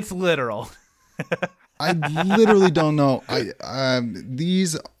 It's literal. I literally don't know.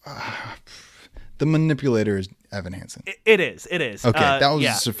 The manipulator is Evan Hansen. It is. Okay, that was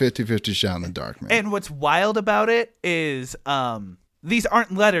just a 50-50 shot in the dark, man. And what's wild about it is these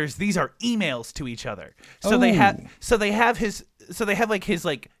aren't letters; these are emails to each other. So they have his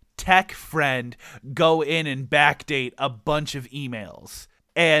tech friend go in and backdate a bunch of emails.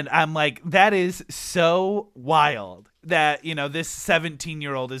 And I'm like, that is so wild that, this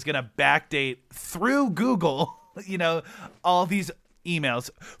 17-year-old is going to backdate through Google, all these emails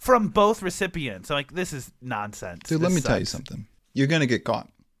from both recipients. I'm like, this is nonsense. Dude, let me tell you something. You're going to get caught.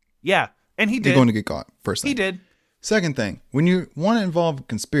 Yeah. And he did. You're going to get caught, first thing. He did. Second thing, when you want to involve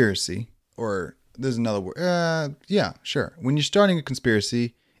conspiracy, or there's another word. Yeah, sure. When you're starting a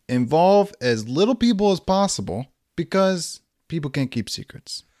conspiracy, involve as little people as possible because people can't keep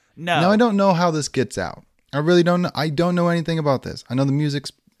secrets. No. Now, I don't know how this gets out. I really don't know. I don't know anything about this. I know the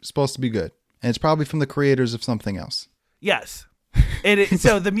music's supposed to be good. And it's probably from the creators of something else. Yes.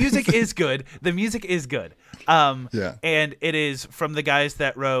 So the music is good. The music is good. Yeah. And it is from the guys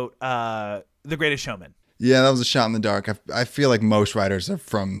that wrote The Greatest Showman. Yeah, that was a shot in the dark. I feel like most writers are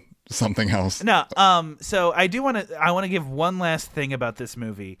from something else. No, so I want to give one last thing about this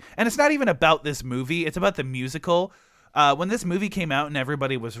movie. And it's not even about this movie, it's about the musical. When this movie came out and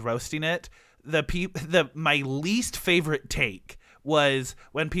everybody was roasting it, my least favorite take was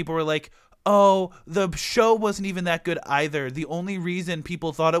when people were like, "Oh, the show wasn't even that good either. The only reason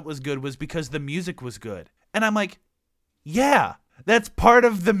people thought it was good was because the music was good." And I'm like, "Yeah, that's part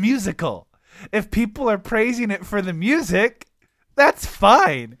of the musical. If people are praising it for the music, that's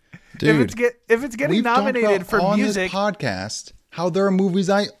fine." Dude, if it's getting nominated for on music, this podcast, how there are movies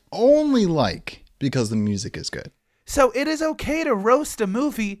I only like because the music is good. So it is okay to roast a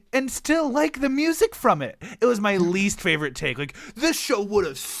movie and still like the music from it. It was my least favorite take. Like, this show would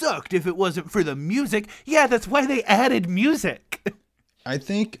have sucked if it wasn't for the music. Yeah, that's why they added music. I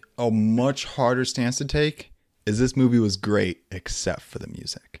think a much harder stance to take is this movie was great except for the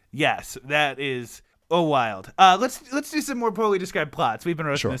music. Yes, that is wild. Let's do some more poorly described plots. We've been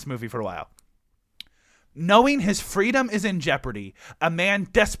roasting this movie for a while. Knowing his freedom is in jeopardy, a man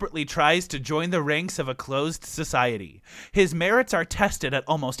desperately tries to join the ranks of a closed society. His merits are tested at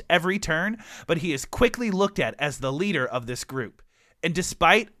almost every turn, but he is quickly looked at as the leader of this group. And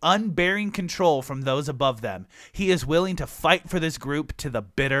despite unbearing control from those above them, he is willing to fight for this group to the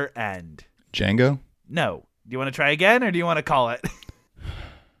bitter end. Django? No. Do you want to try again, or do you want to call it?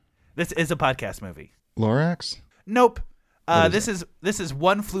 This is a podcast movie. Lorax? Nope. This is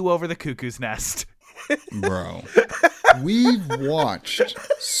One Flew Over the Cuckoo's Nest. Bro, we've watched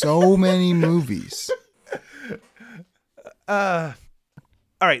so many movies. All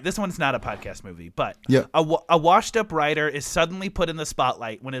right, this one's not a podcast movie, but yeah. A washed-up writer is suddenly put in the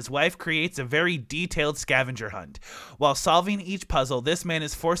spotlight when his wife creates a very detailed scavenger hunt. While solving each puzzle, this man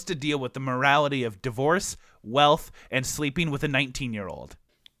is forced to deal with the morality of divorce, wealth, and sleeping with a 19-year-old.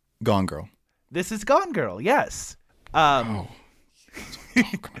 Gone Girl. This is Gone Girl, yes.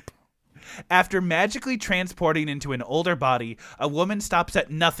 After magically transporting into an older body, a woman stops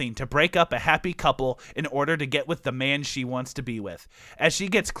at nothing to break up a happy couple in order to get with the man she wants to be with. As she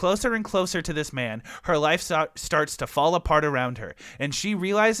gets closer and closer to this man, her life starts to fall apart around her, and she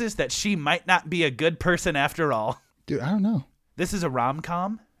realizes that she might not be a good person after all. Dude, I don't know. This is a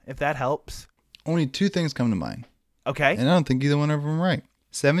rom-com, if that helps. Only two things come to mind. Okay. And I don't think either one of them are right.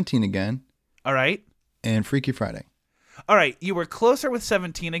 17 Again, All right. and Freaky Friday. All right. You were closer with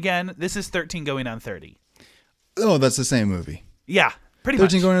 17 Again. This is 13 going on 30. Oh, that's the same movie. Yeah, pretty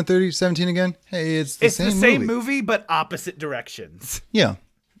 13 much. going on 30, 17 Again. Hey, it's the same movie, but opposite directions. Yeah.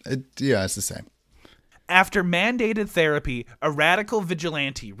 It's the same. After mandated therapy, a radical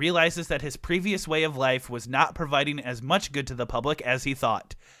vigilante realizes that his previous way of life was not providing as much good to the public as he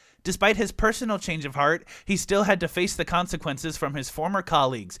thought. Despite his personal change of heart, he still had to face the consequences from his former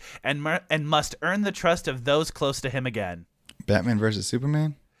colleagues and must earn the trust of those close to him again. Batman versus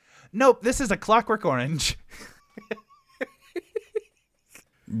Superman? Nope, this is A Clockwork Orange.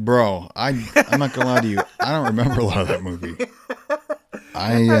 Bro, I'm not gonna lie to you. I don't remember a lot of that movie.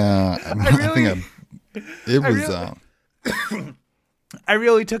 I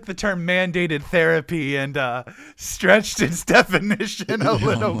really took the term mandated therapy and stretched its definition a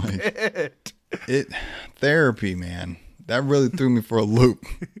little bit. Therapy, man. That really threw me for a loop.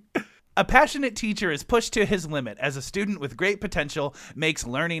 A passionate teacher is pushed to his limit as a student with great potential makes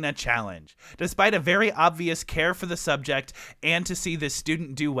learning a challenge. Despite a very obvious care for the subject and to see this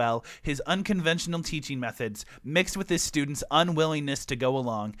student do well, his unconventional teaching methods, mixed with his student's unwillingness to go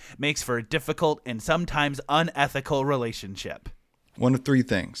along, makes for a difficult and sometimes unethical relationship. One of three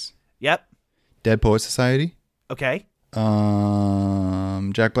things. Yep. Dead Poet Society. Okay.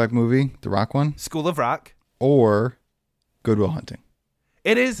 Jack Black movie, the Rock one. School of Rock. Or Good Will Hunting.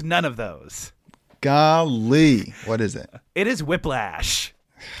 It is none of those. Golly. What is it? It is Whiplash.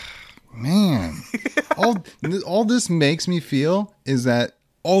 Man. all this makes me feel is that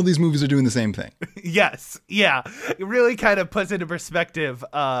all these movies are doing the same thing. Yes. Yeah. It really kind of puts into perspective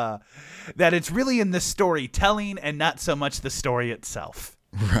that it's really in the storytelling and not so much the story itself.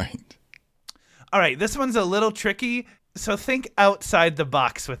 Right. All right. This one's a little tricky, so think outside the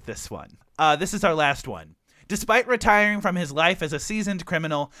box with this one. This is our last one. Despite retiring from his life as a seasoned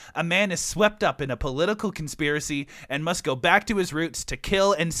criminal, a man is swept up in a political conspiracy and must go back to his roots to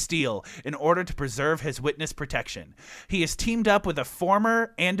kill and steal in order to preserve his witness protection. He is teamed up with a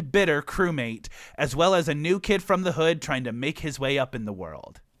former and bitter crewmate, as well as a new kid from the hood trying to make his way up in the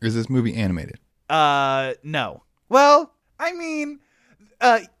world. Is this movie animated? No. Well, I mean,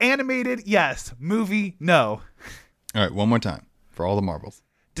 animated, yes. Movie, no. All right, one more time for all the marbles.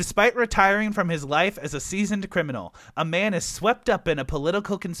 Despite retiring from his life as a seasoned criminal, a man is swept up in a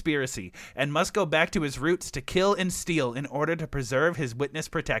political conspiracy and must go back to his roots to kill and steal in order to preserve his witness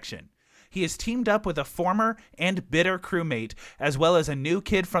protection. He is teamed up with a former and bitter crewmate, as well as a new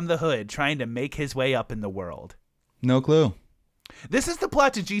kid from the hood trying to make his way up in the world. No clue. This is the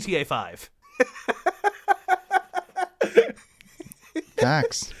plot to GTA 5.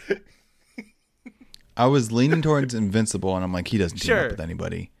 Facts. I was leaning towards Invincible, and I'm like, he doesn't team up with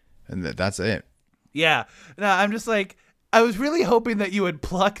anybody. And that's it. Yeah. No, I'm just like, I was really hoping that you would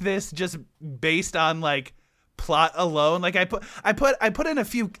pluck this just based on, like, plot alone. Like, I put in a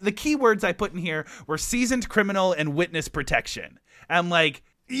few, the keywords I put in here were seasoned criminal and witness protection. I'm like,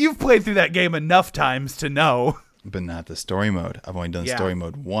 you've played through that game enough times to know. But not the story mode. I've only done story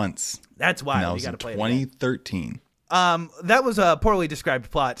mode once. That's why you got to play it. 2013. That was a poorly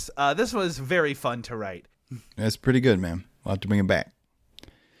described plot. This was very fun to write. That's pretty good, man. We'll have to bring it back.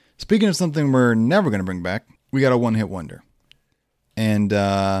 Speaking of something we're never going to bring back, we got a one-hit wonder. And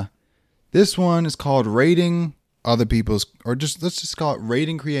this one is called Rating Other People's, or let's just call it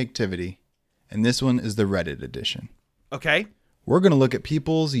Rating Creativity. And this one is the Reddit edition. Okay. We're going to look at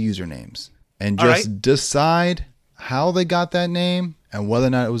people's usernames and just decide how they got that name and whether or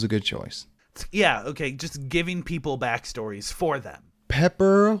not it was a good choice. Yeah, okay, just giving people backstories for them.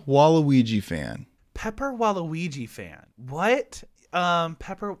 Pepper Waluigi fan. Pepper Waluigi fan. What?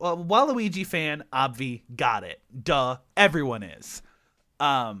 Waluigi fan, obvi, got it. Duh, everyone is.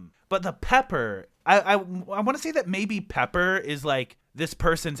 But the Pepper, I want to say that maybe Pepper is like this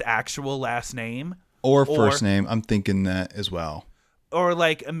person's actual last name. Or first name, I'm thinking that as well. Or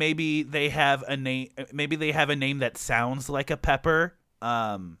like maybe they have a name that sounds like a pepper.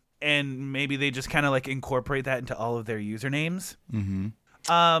 And maybe they just kind of like incorporate that into all of their usernames. Mm-hmm.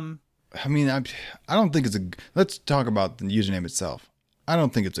 I mean, I don't think it's let's talk about the username itself. I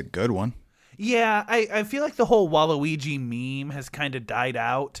don't think it's a good one. Yeah, I feel like the whole Waluigi meme has kind of died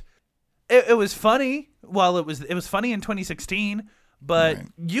out. It was funny while it was funny in 2016, but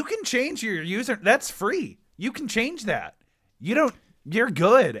you can change your user. That's free. You can change that. You're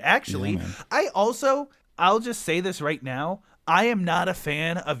good, actually. Yeah, I'll just say this right now. I am not a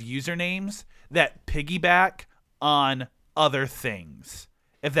fan of usernames that piggyback on other things,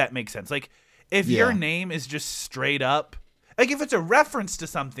 if that makes sense. Like, if your name is just straight up, like if it's a reference to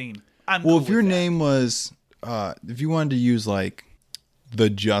something, I'm cool if your name was, if you wanted to use like the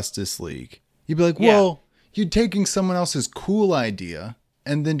Justice League. You'd be like, Yeah. well, you're taking someone else's cool idea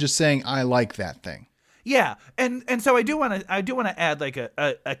and then just saying, I like that thing. Yeah, and so I do want to add like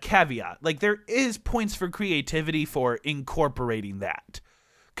a caveat. Like there is points for creativity for incorporating that,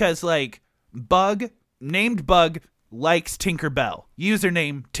 because like named Bug likes Tinkerbell,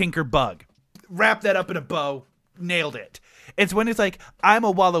 username Tinkerbug, wrap that up in a bow, nailed it. It's when it's like I'm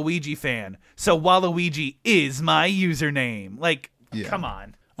a Waluigi fan, so Waluigi is my username. Like, come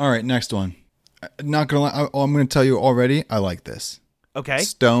on. All right, next one. Not gonna lie, I'm gonna tell you already. I like this. Okay,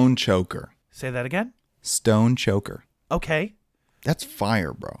 Stone Choker. say that again. Stone Choker. Okay, That's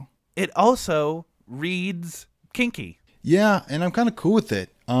fire, bro. it also reads kinky. Yeah, and I'm kind of cool with it.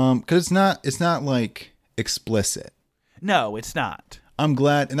 Because it's not like explicit. No, it's not. I'm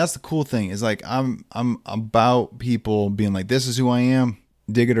glad, and that's the cool thing is like I'm about people being like, this is who I am,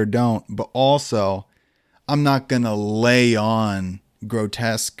 dig it or don't. But also, I'm not gonna lay on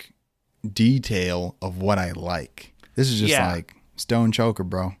grotesque detail of what I like. This is just like Stone Choker,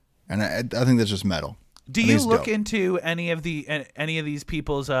 bro, and I think that's just metal. Do you look into any of these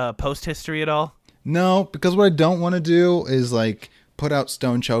people's post history at all? No, because what I don't want to do is like put out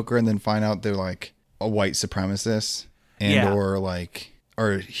Stone Choker and then find out they're like a white supremacist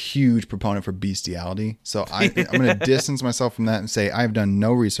or a huge proponent for bestiality. So I'm going to distance myself from that and say I've done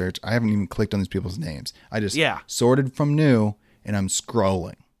no research. I haven't even clicked on these people's names. I just sorted from new and I'm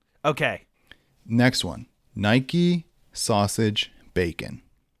scrolling. Okay. Next one. Nike Sausage Bacon.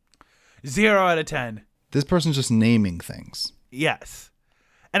 0 out of 10. This person's just naming things. Yes.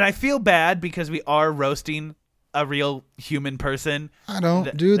 And I feel bad because we are roasting a real human person. I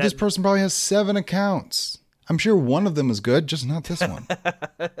don't. This person probably has 7 accounts. I'm sure one of them is good, just not this one.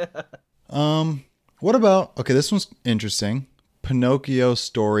 What about, okay, this one's interesting. Pinocchio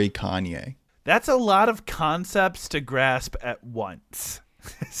Story Kanye. That's a lot of concepts to grasp at once.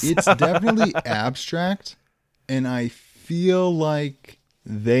 It's definitely abstract, and I feel like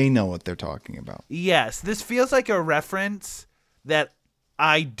they know what they're talking about. Yes, this feels like a reference that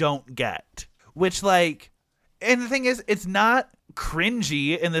I don't get. Which, like, and the thing is, it's not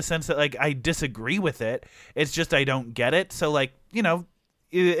cringy in the sense that, like, I disagree with it. It's just I don't get it. So, like, you know,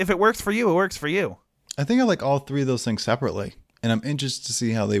 if it works for you, it works for you. I think I like all 3 of those things separately, and I'm interested to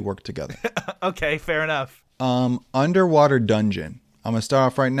see how they work together. Okay, fair enough. Underwater Dungeon. I'm going to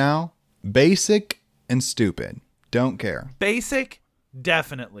start off right now. Basic and stupid. Don't care. Basic,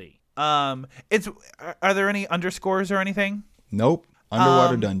 definitely. Are there any underscores or anything? Nope.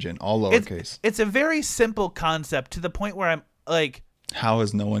 Underwater Dungeon, all lowercase. It's a very simple concept to the point where I'm like, how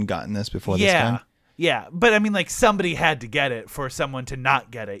has no one gotten this before this time? Yeah, but I mean, like, somebody had to get it for someone to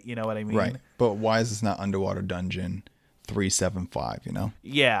not get it. You know what I mean? Right. But why is this not Underwater Dungeon 375? You know?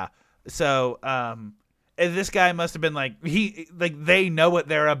 Yeah. So, this guy must have been like they know what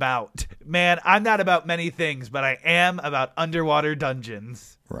they're about. Man, I'm not about many things, but I am about underwater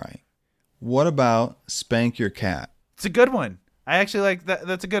dungeons. Right. What about Spank Your Cat? It's a good one. I actually like that.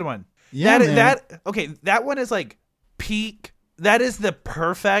 That's a good one. Yeah, That one is like peak. That is the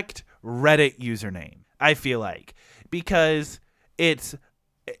perfect Reddit username, I feel like, because it's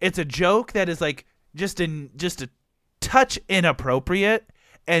a joke that is like just a touch inappropriate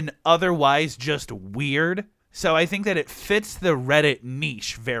and otherwise just weird. So I think that it fits the Reddit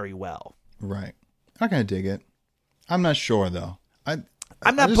niche very well. Right. I'm not gonna dig it. I'm not sure though. I'm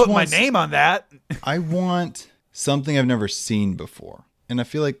not putting my name on that. I want something I've never seen before. And I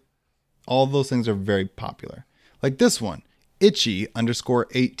feel like all those things are very popular. Like this one,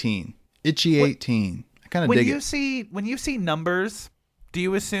 itchy_18. Itchy18. I kind of dig it. When you see numbers, do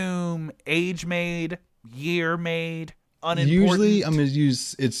you assume age made, year made, unimportant? Usually I'm going to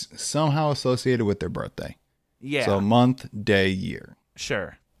use it's somehow associated with their birthday. Yeah. So month, day, year.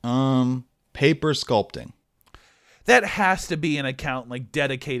 Sure. Paper sculpting. That has to be an account like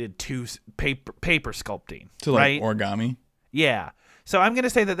dedicated to paper sculpting. To like right? origami. Yeah. So I'm going to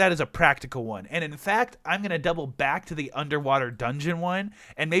say that is a practical one. And in fact, I'm going to double back to the underwater dungeon one.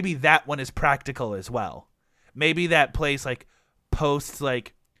 And maybe that one is practical as well. Maybe that place like posts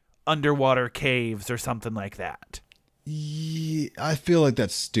like underwater caves or something like that. Yeah, I feel like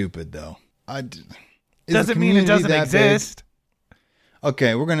that's stupid though. Doesn't mean it doesn't exist. Big?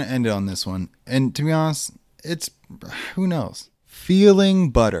 Okay, we're going to end it on this one. And to be honest, who knows?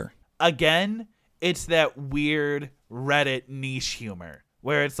 Feeling butter. Again, it's that weird Reddit niche humor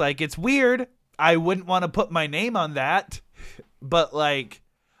where it's like, it's weird. I wouldn't want to put my name on that, but like,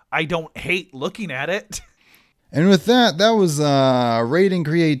 I don't hate looking at it. And with that was Rating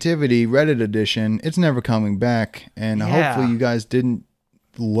Creativity Reddit edition. It's never coming back. And hopefully you guys didn't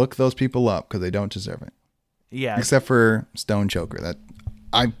look those people up because they don't deserve it. Yeah. Except for Stone Choker. That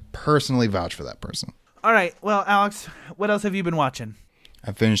I personally vouch for that person. All right. Well, Alex, what else have you been watching?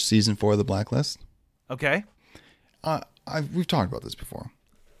 I finished season 4 of The Blacklist. Okay. We've talked about this before.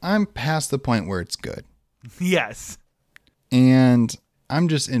 I'm past the point where it's good. Yes. And I'm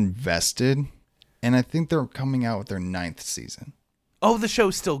just invested. And I think they're coming out with their 9th season. Oh, the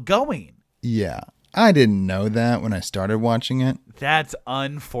show's still going. Yeah. I didn't know that when I started watching it. That's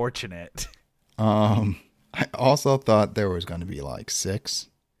unfortunate. I also thought there was going to be like 6.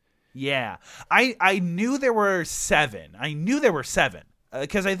 Yeah. I knew there were 7. I knew there were 7.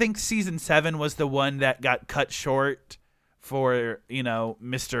 Because I think season 7 was the one that got cut short for,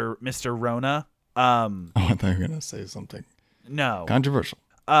 Mr. Rona. Oh, I thought you were going to say something No. controversial.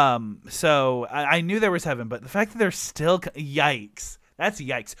 So I knew there were 7, but the fact that they're still, yikes. That's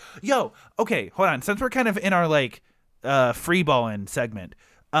yikes. Yo, okay, hold on. Since we're kind of in our free balling segment.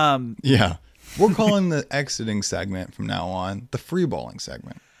 Yeah. We're calling the exiting segment from now on the free balling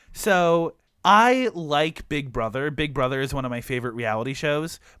segment. So I like Big Brother. Big Brother is one of my favorite reality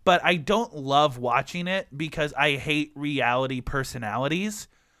shows, but I don't love watching it because I hate reality personalities.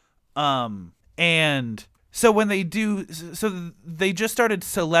 And so when they they just started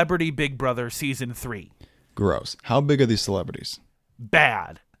Celebrity Big Brother season 3. Gross. How big are these celebrities?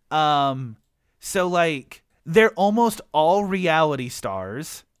 Bad. So they're almost all reality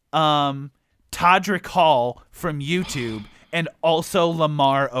stars. Todrick Hall from YouTube and also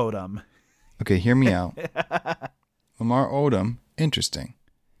Lamar Odom. Okay, hear me out. Lamar Odom, interesting.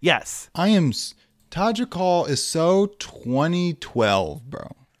 Yes. Todrick Hall is so 2012,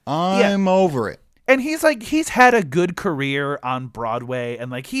 bro. I'm over it. And he's had a good career on Broadway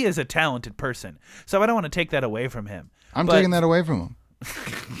and he is a talented person. So I don't want to take that away from him. I'm taking that away from him.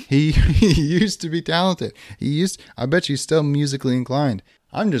 He used to be talented. I bet you he's still musically inclined.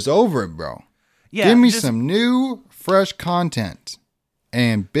 I'm just over it, bro. Yeah, give me some new, fresh content.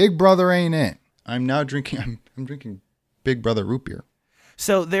 And Big Brother ain't it. I'm now drinking. I'm drinking Big Brother root beer.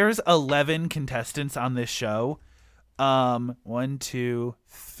 So there's 11 contestants on this show. 1, 2,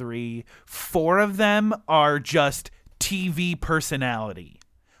 3, 4 of them are just TV personality,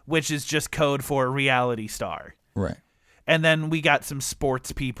 which is just code for reality star. Right. And then we got some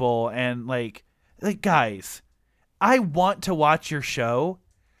sports people and guys, I want to watch your show.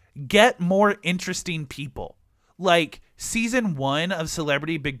 Get more interesting people. Season 1 of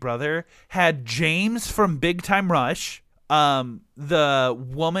Celebrity Big Brother had James from Big Time Rush, the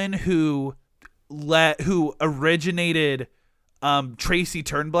woman who originated Tracy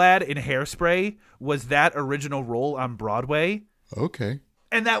Turnblad in Hairspray was that original role on Broadway. Okay.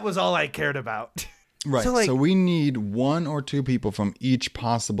 And that was all I cared about. Right. So we need 1 or 2 people from each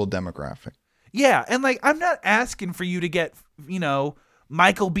possible demographic. Yeah, and I'm not asking for you to get,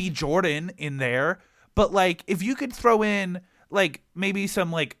 Michael B. Jordan in there, but if you could throw in maybe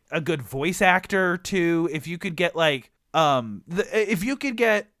some a good voice actor too, if you could get if you could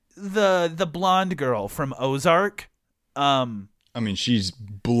get the blonde girl from Ozark. I mean, she's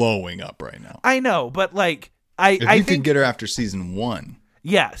blowing up right now. I know, but if you could get her after season 1.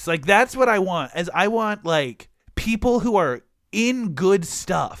 Yes, that's what I want. I want people who are in good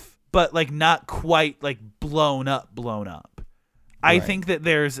stuff, but not quite blown up. I Right. think that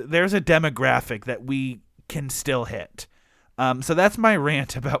there's a demographic that we can still hit. So that's my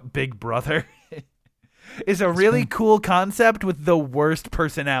rant about Big Brother. It's a really cool concept with the worst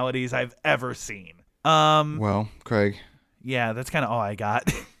personalities I've ever seen. Well, Craig. Yeah, that's kind of all I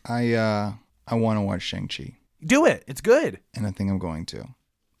got. I want to watch Shang-Chi. Do it. It's good. And I think I'm going to.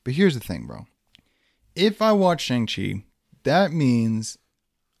 But here's the thing, bro. If I watch Shang-Chi, that means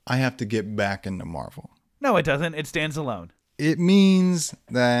I have to get back into Marvel. No, it doesn't. It stands alone. It means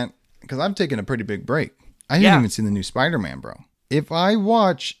that, because I've taken a pretty big break. I haven't even seen the new Spider-Man, bro. If I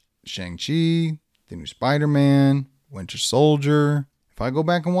watch Shang-Chi, the new Spider-Man, Winter Soldier, if I go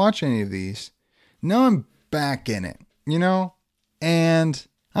back and watch any of these, now I'm back in it, And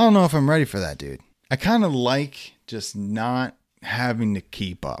I don't know if I'm ready for that, dude. I kind of like just not having to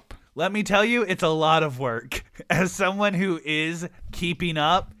keep up. Let me tell you, it's a lot of work. As someone who is keeping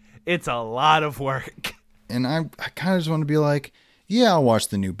up, it's a lot of work. And I kind of just want to be yeah, I'll watch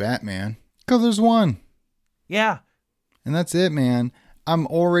the new Batman. Because there's one. Yeah. And that's it, man. I'm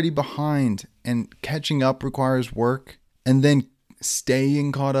already behind. And catching up requires work. And then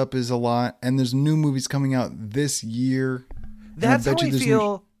staying caught up is a lot. And there's new movies coming out this year. That's how I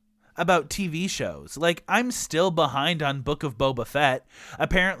feel about TV shows. I'm still behind on Book of Boba Fett.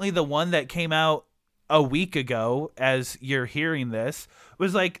 Apparently the one that came out a week ago, as you're hearing this,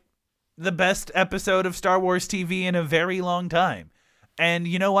 was the best episode of Star Wars TV in a very long time. And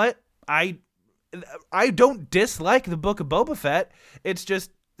you know what? I I don't dislike the Book of Boba Fett. It's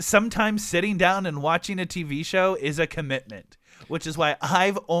just sometimes sitting down and watching a TV show is a commitment, which is why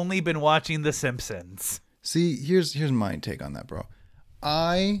I've only been watching The Simpsons. See, here's my take on that, bro.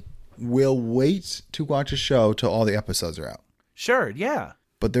 I will wait to watch a show till all the episodes are out. Sure, yeah.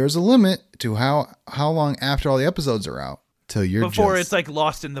 But there's a limit to how long after all the episodes are out till you're Before just it's like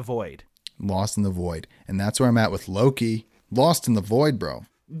lost in the void. lost in the void. And that's where I'm at with Loki. Lost in the void, bro.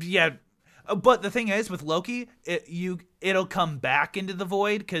 Yeah, but the thing is with Loki, it'll come back into the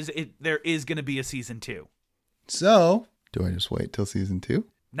void because there is going to be a season 2. So, do I just wait till season 2?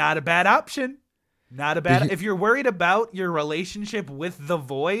 Not a bad option. Not a bad. If you're worried about your relationship with the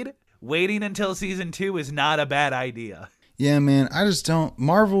void, waiting until season 2 is not a bad idea. Yeah, man. I just don't.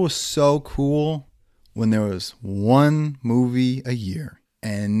 Marvel was so cool when there was one movie a year.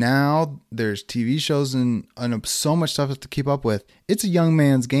 And now there's TV shows and so much stuff to keep up with. It's a young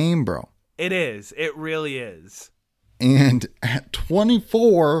man's game, bro. It is. It really is. And at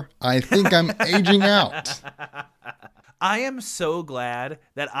 24, I think I'm aging out. I am so glad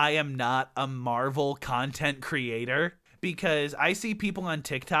that I am not a Marvel content creator, because I see people on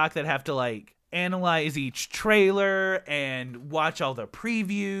TikTok that have to like analyze each trailer and watch all the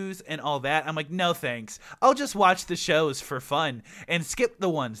previews and all that. I'm like, no thanks. I'll just watch the shows for fun and skip the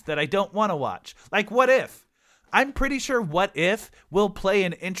ones that I don't want to watch. Like What If? I'm pretty sure What If will play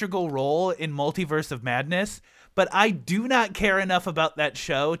an integral role in Multiverse of Madness, but I do not care enough about that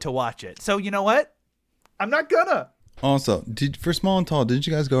show to watch it. So you know what? I'm not gonna. Also, for Small and Tall, did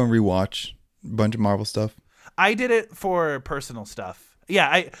you guys go and rewatch a bunch of Marvel stuff? I did it for personal stuff.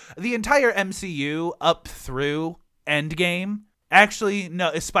 Yeah, the entire MCU up through Endgame. Actually, no,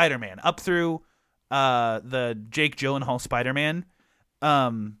 it's Spider-Man. Up through the Jake Gyllenhaal Spider-Man.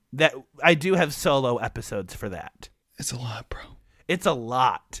 That I do have solo episodes for that. It's a lot, bro. It's a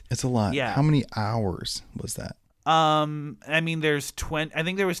lot. It's a lot. Yeah. How many hours was that? I mean, there's 20. I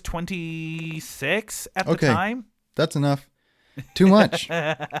think there was 26 at the time. That's enough. Too much.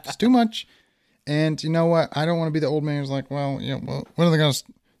 It's too much. And you know what? I don't want to be the old man who's like, well, when are they going to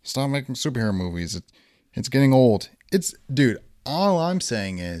stop making superhero movies? It's getting old. Dude, all I'm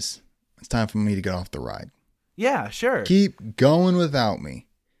saying is it's time for me to get off the ride. Yeah, sure. Keep going without me.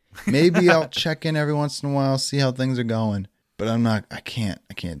 Maybe I'll check in every once in a while, see how things are going. But I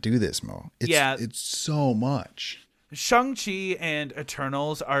can't do this, Mo. It's so much. Shang-Chi and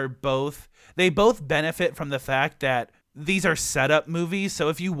Eternals they both benefit from the fact that these are setup movies, so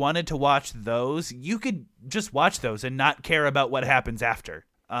if you wanted to watch those, you could just watch those and not care about what happens after.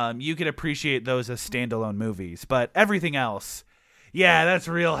 You could appreciate those as standalone movies, but everything else, yeah, that's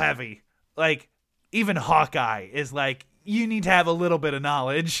real heavy. Like, even Hawkeye is like, you need to have a little bit of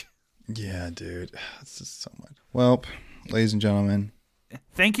knowledge. Yeah, dude. It's just so much. Well, ladies and gentlemen,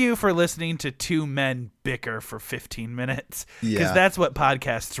 thank you for listening to two men bicker for 15 minutes, because Yeah. that's what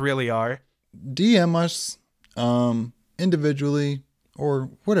podcasts really are. DM us individually or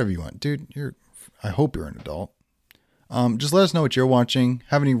whatever you want. Dude, I hope you're an adult. Just let us know what you're watching.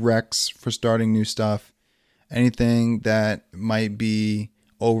 Have any recs for starting new stuff? Anything that might be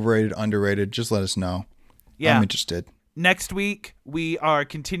overrated, underrated, just let us know. Yeah. I'm interested. Next week, we are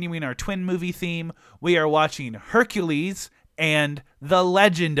continuing our twin movie theme. We are watching Hercules and The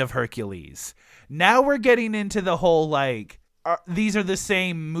Legend of Hercules. Now we're getting into the whole, like, these are the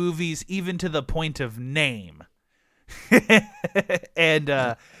same movies even to the point of name. And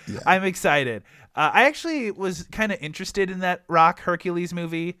Yeah. I'm excited. I actually was kind of interested in that Rock Hercules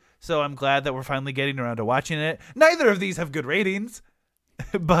movie, so I'm glad that we're finally getting around to watching it. Neither of these have good ratings,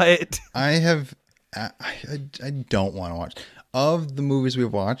 but I don't want to watch. Of the movies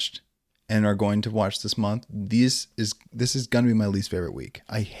we've watched and are going to watch this month, this is going to be my least favorite week.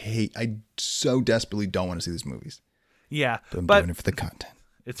 I so desperately don't want to see these movies. yeah, But I'm but doing it for the content.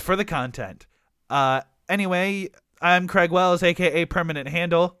 it's for the content. Anyway, I'm Craig Wells, aka Permanent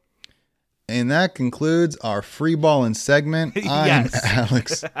Handle. And that concludes our free balling segment. I'm Yes.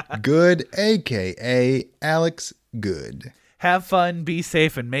 Alex Good, aka Alex Good. Have fun, be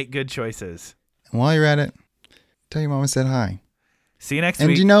safe, and make good choices. And while you're at it, tell your mom I said hi. See you next And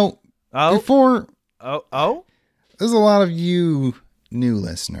week. you know, before Oh? there's a lot of you new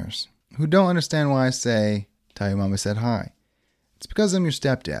listeners who don't understand why I say tell your mom I said hi. It's because I'm your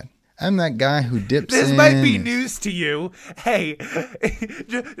stepdad. I'm that guy who dips in. This might be news to you. Hey,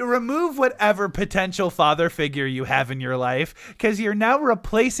 remove whatever potential father figure you have in your life, because you're now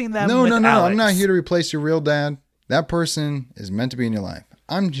replacing them with No. Alex. I'm not here to replace your real dad. That person is meant to be in your life.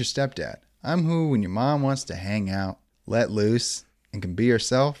 I'm your stepdad. I'm who, when your mom wants to hang out, let loose, and can be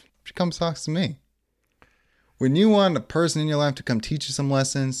herself, she comes talks to me. When you want a person in your life to come teach you some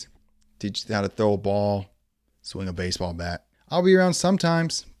lessons, teach you how to throw a ball, swing a baseball bat. I'll be around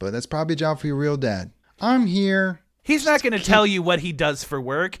sometimes, but that's probably a job for your real dad. I'm here. He's not going to tell you what he does for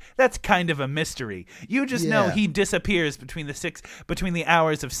work. That's kind of a mystery. You just know Yeah. he disappears between the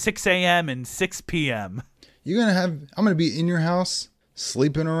hours of 6 a.m. and 6 p.m. I'm gonna be in your house,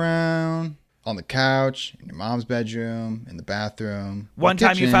 sleeping around on the couch, in your mom's bedroom, in the bathroom. One the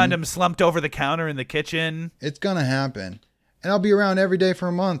time you kitchen. found him slumped over the counter in the kitchen. It's gonna happen. And I'll be around every day for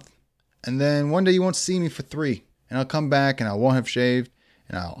a month. And then one day you won't see me for 3. And I'll come back and I won't have shaved.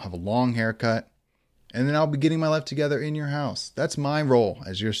 And I'll have a long haircut. And then I'll be getting my life together in your house. That's my role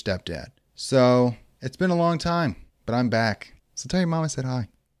as your stepdad. So it's been a long time, but I'm back. So tell your mom I said hi.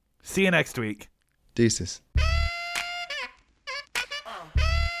 See you next week. Deuces.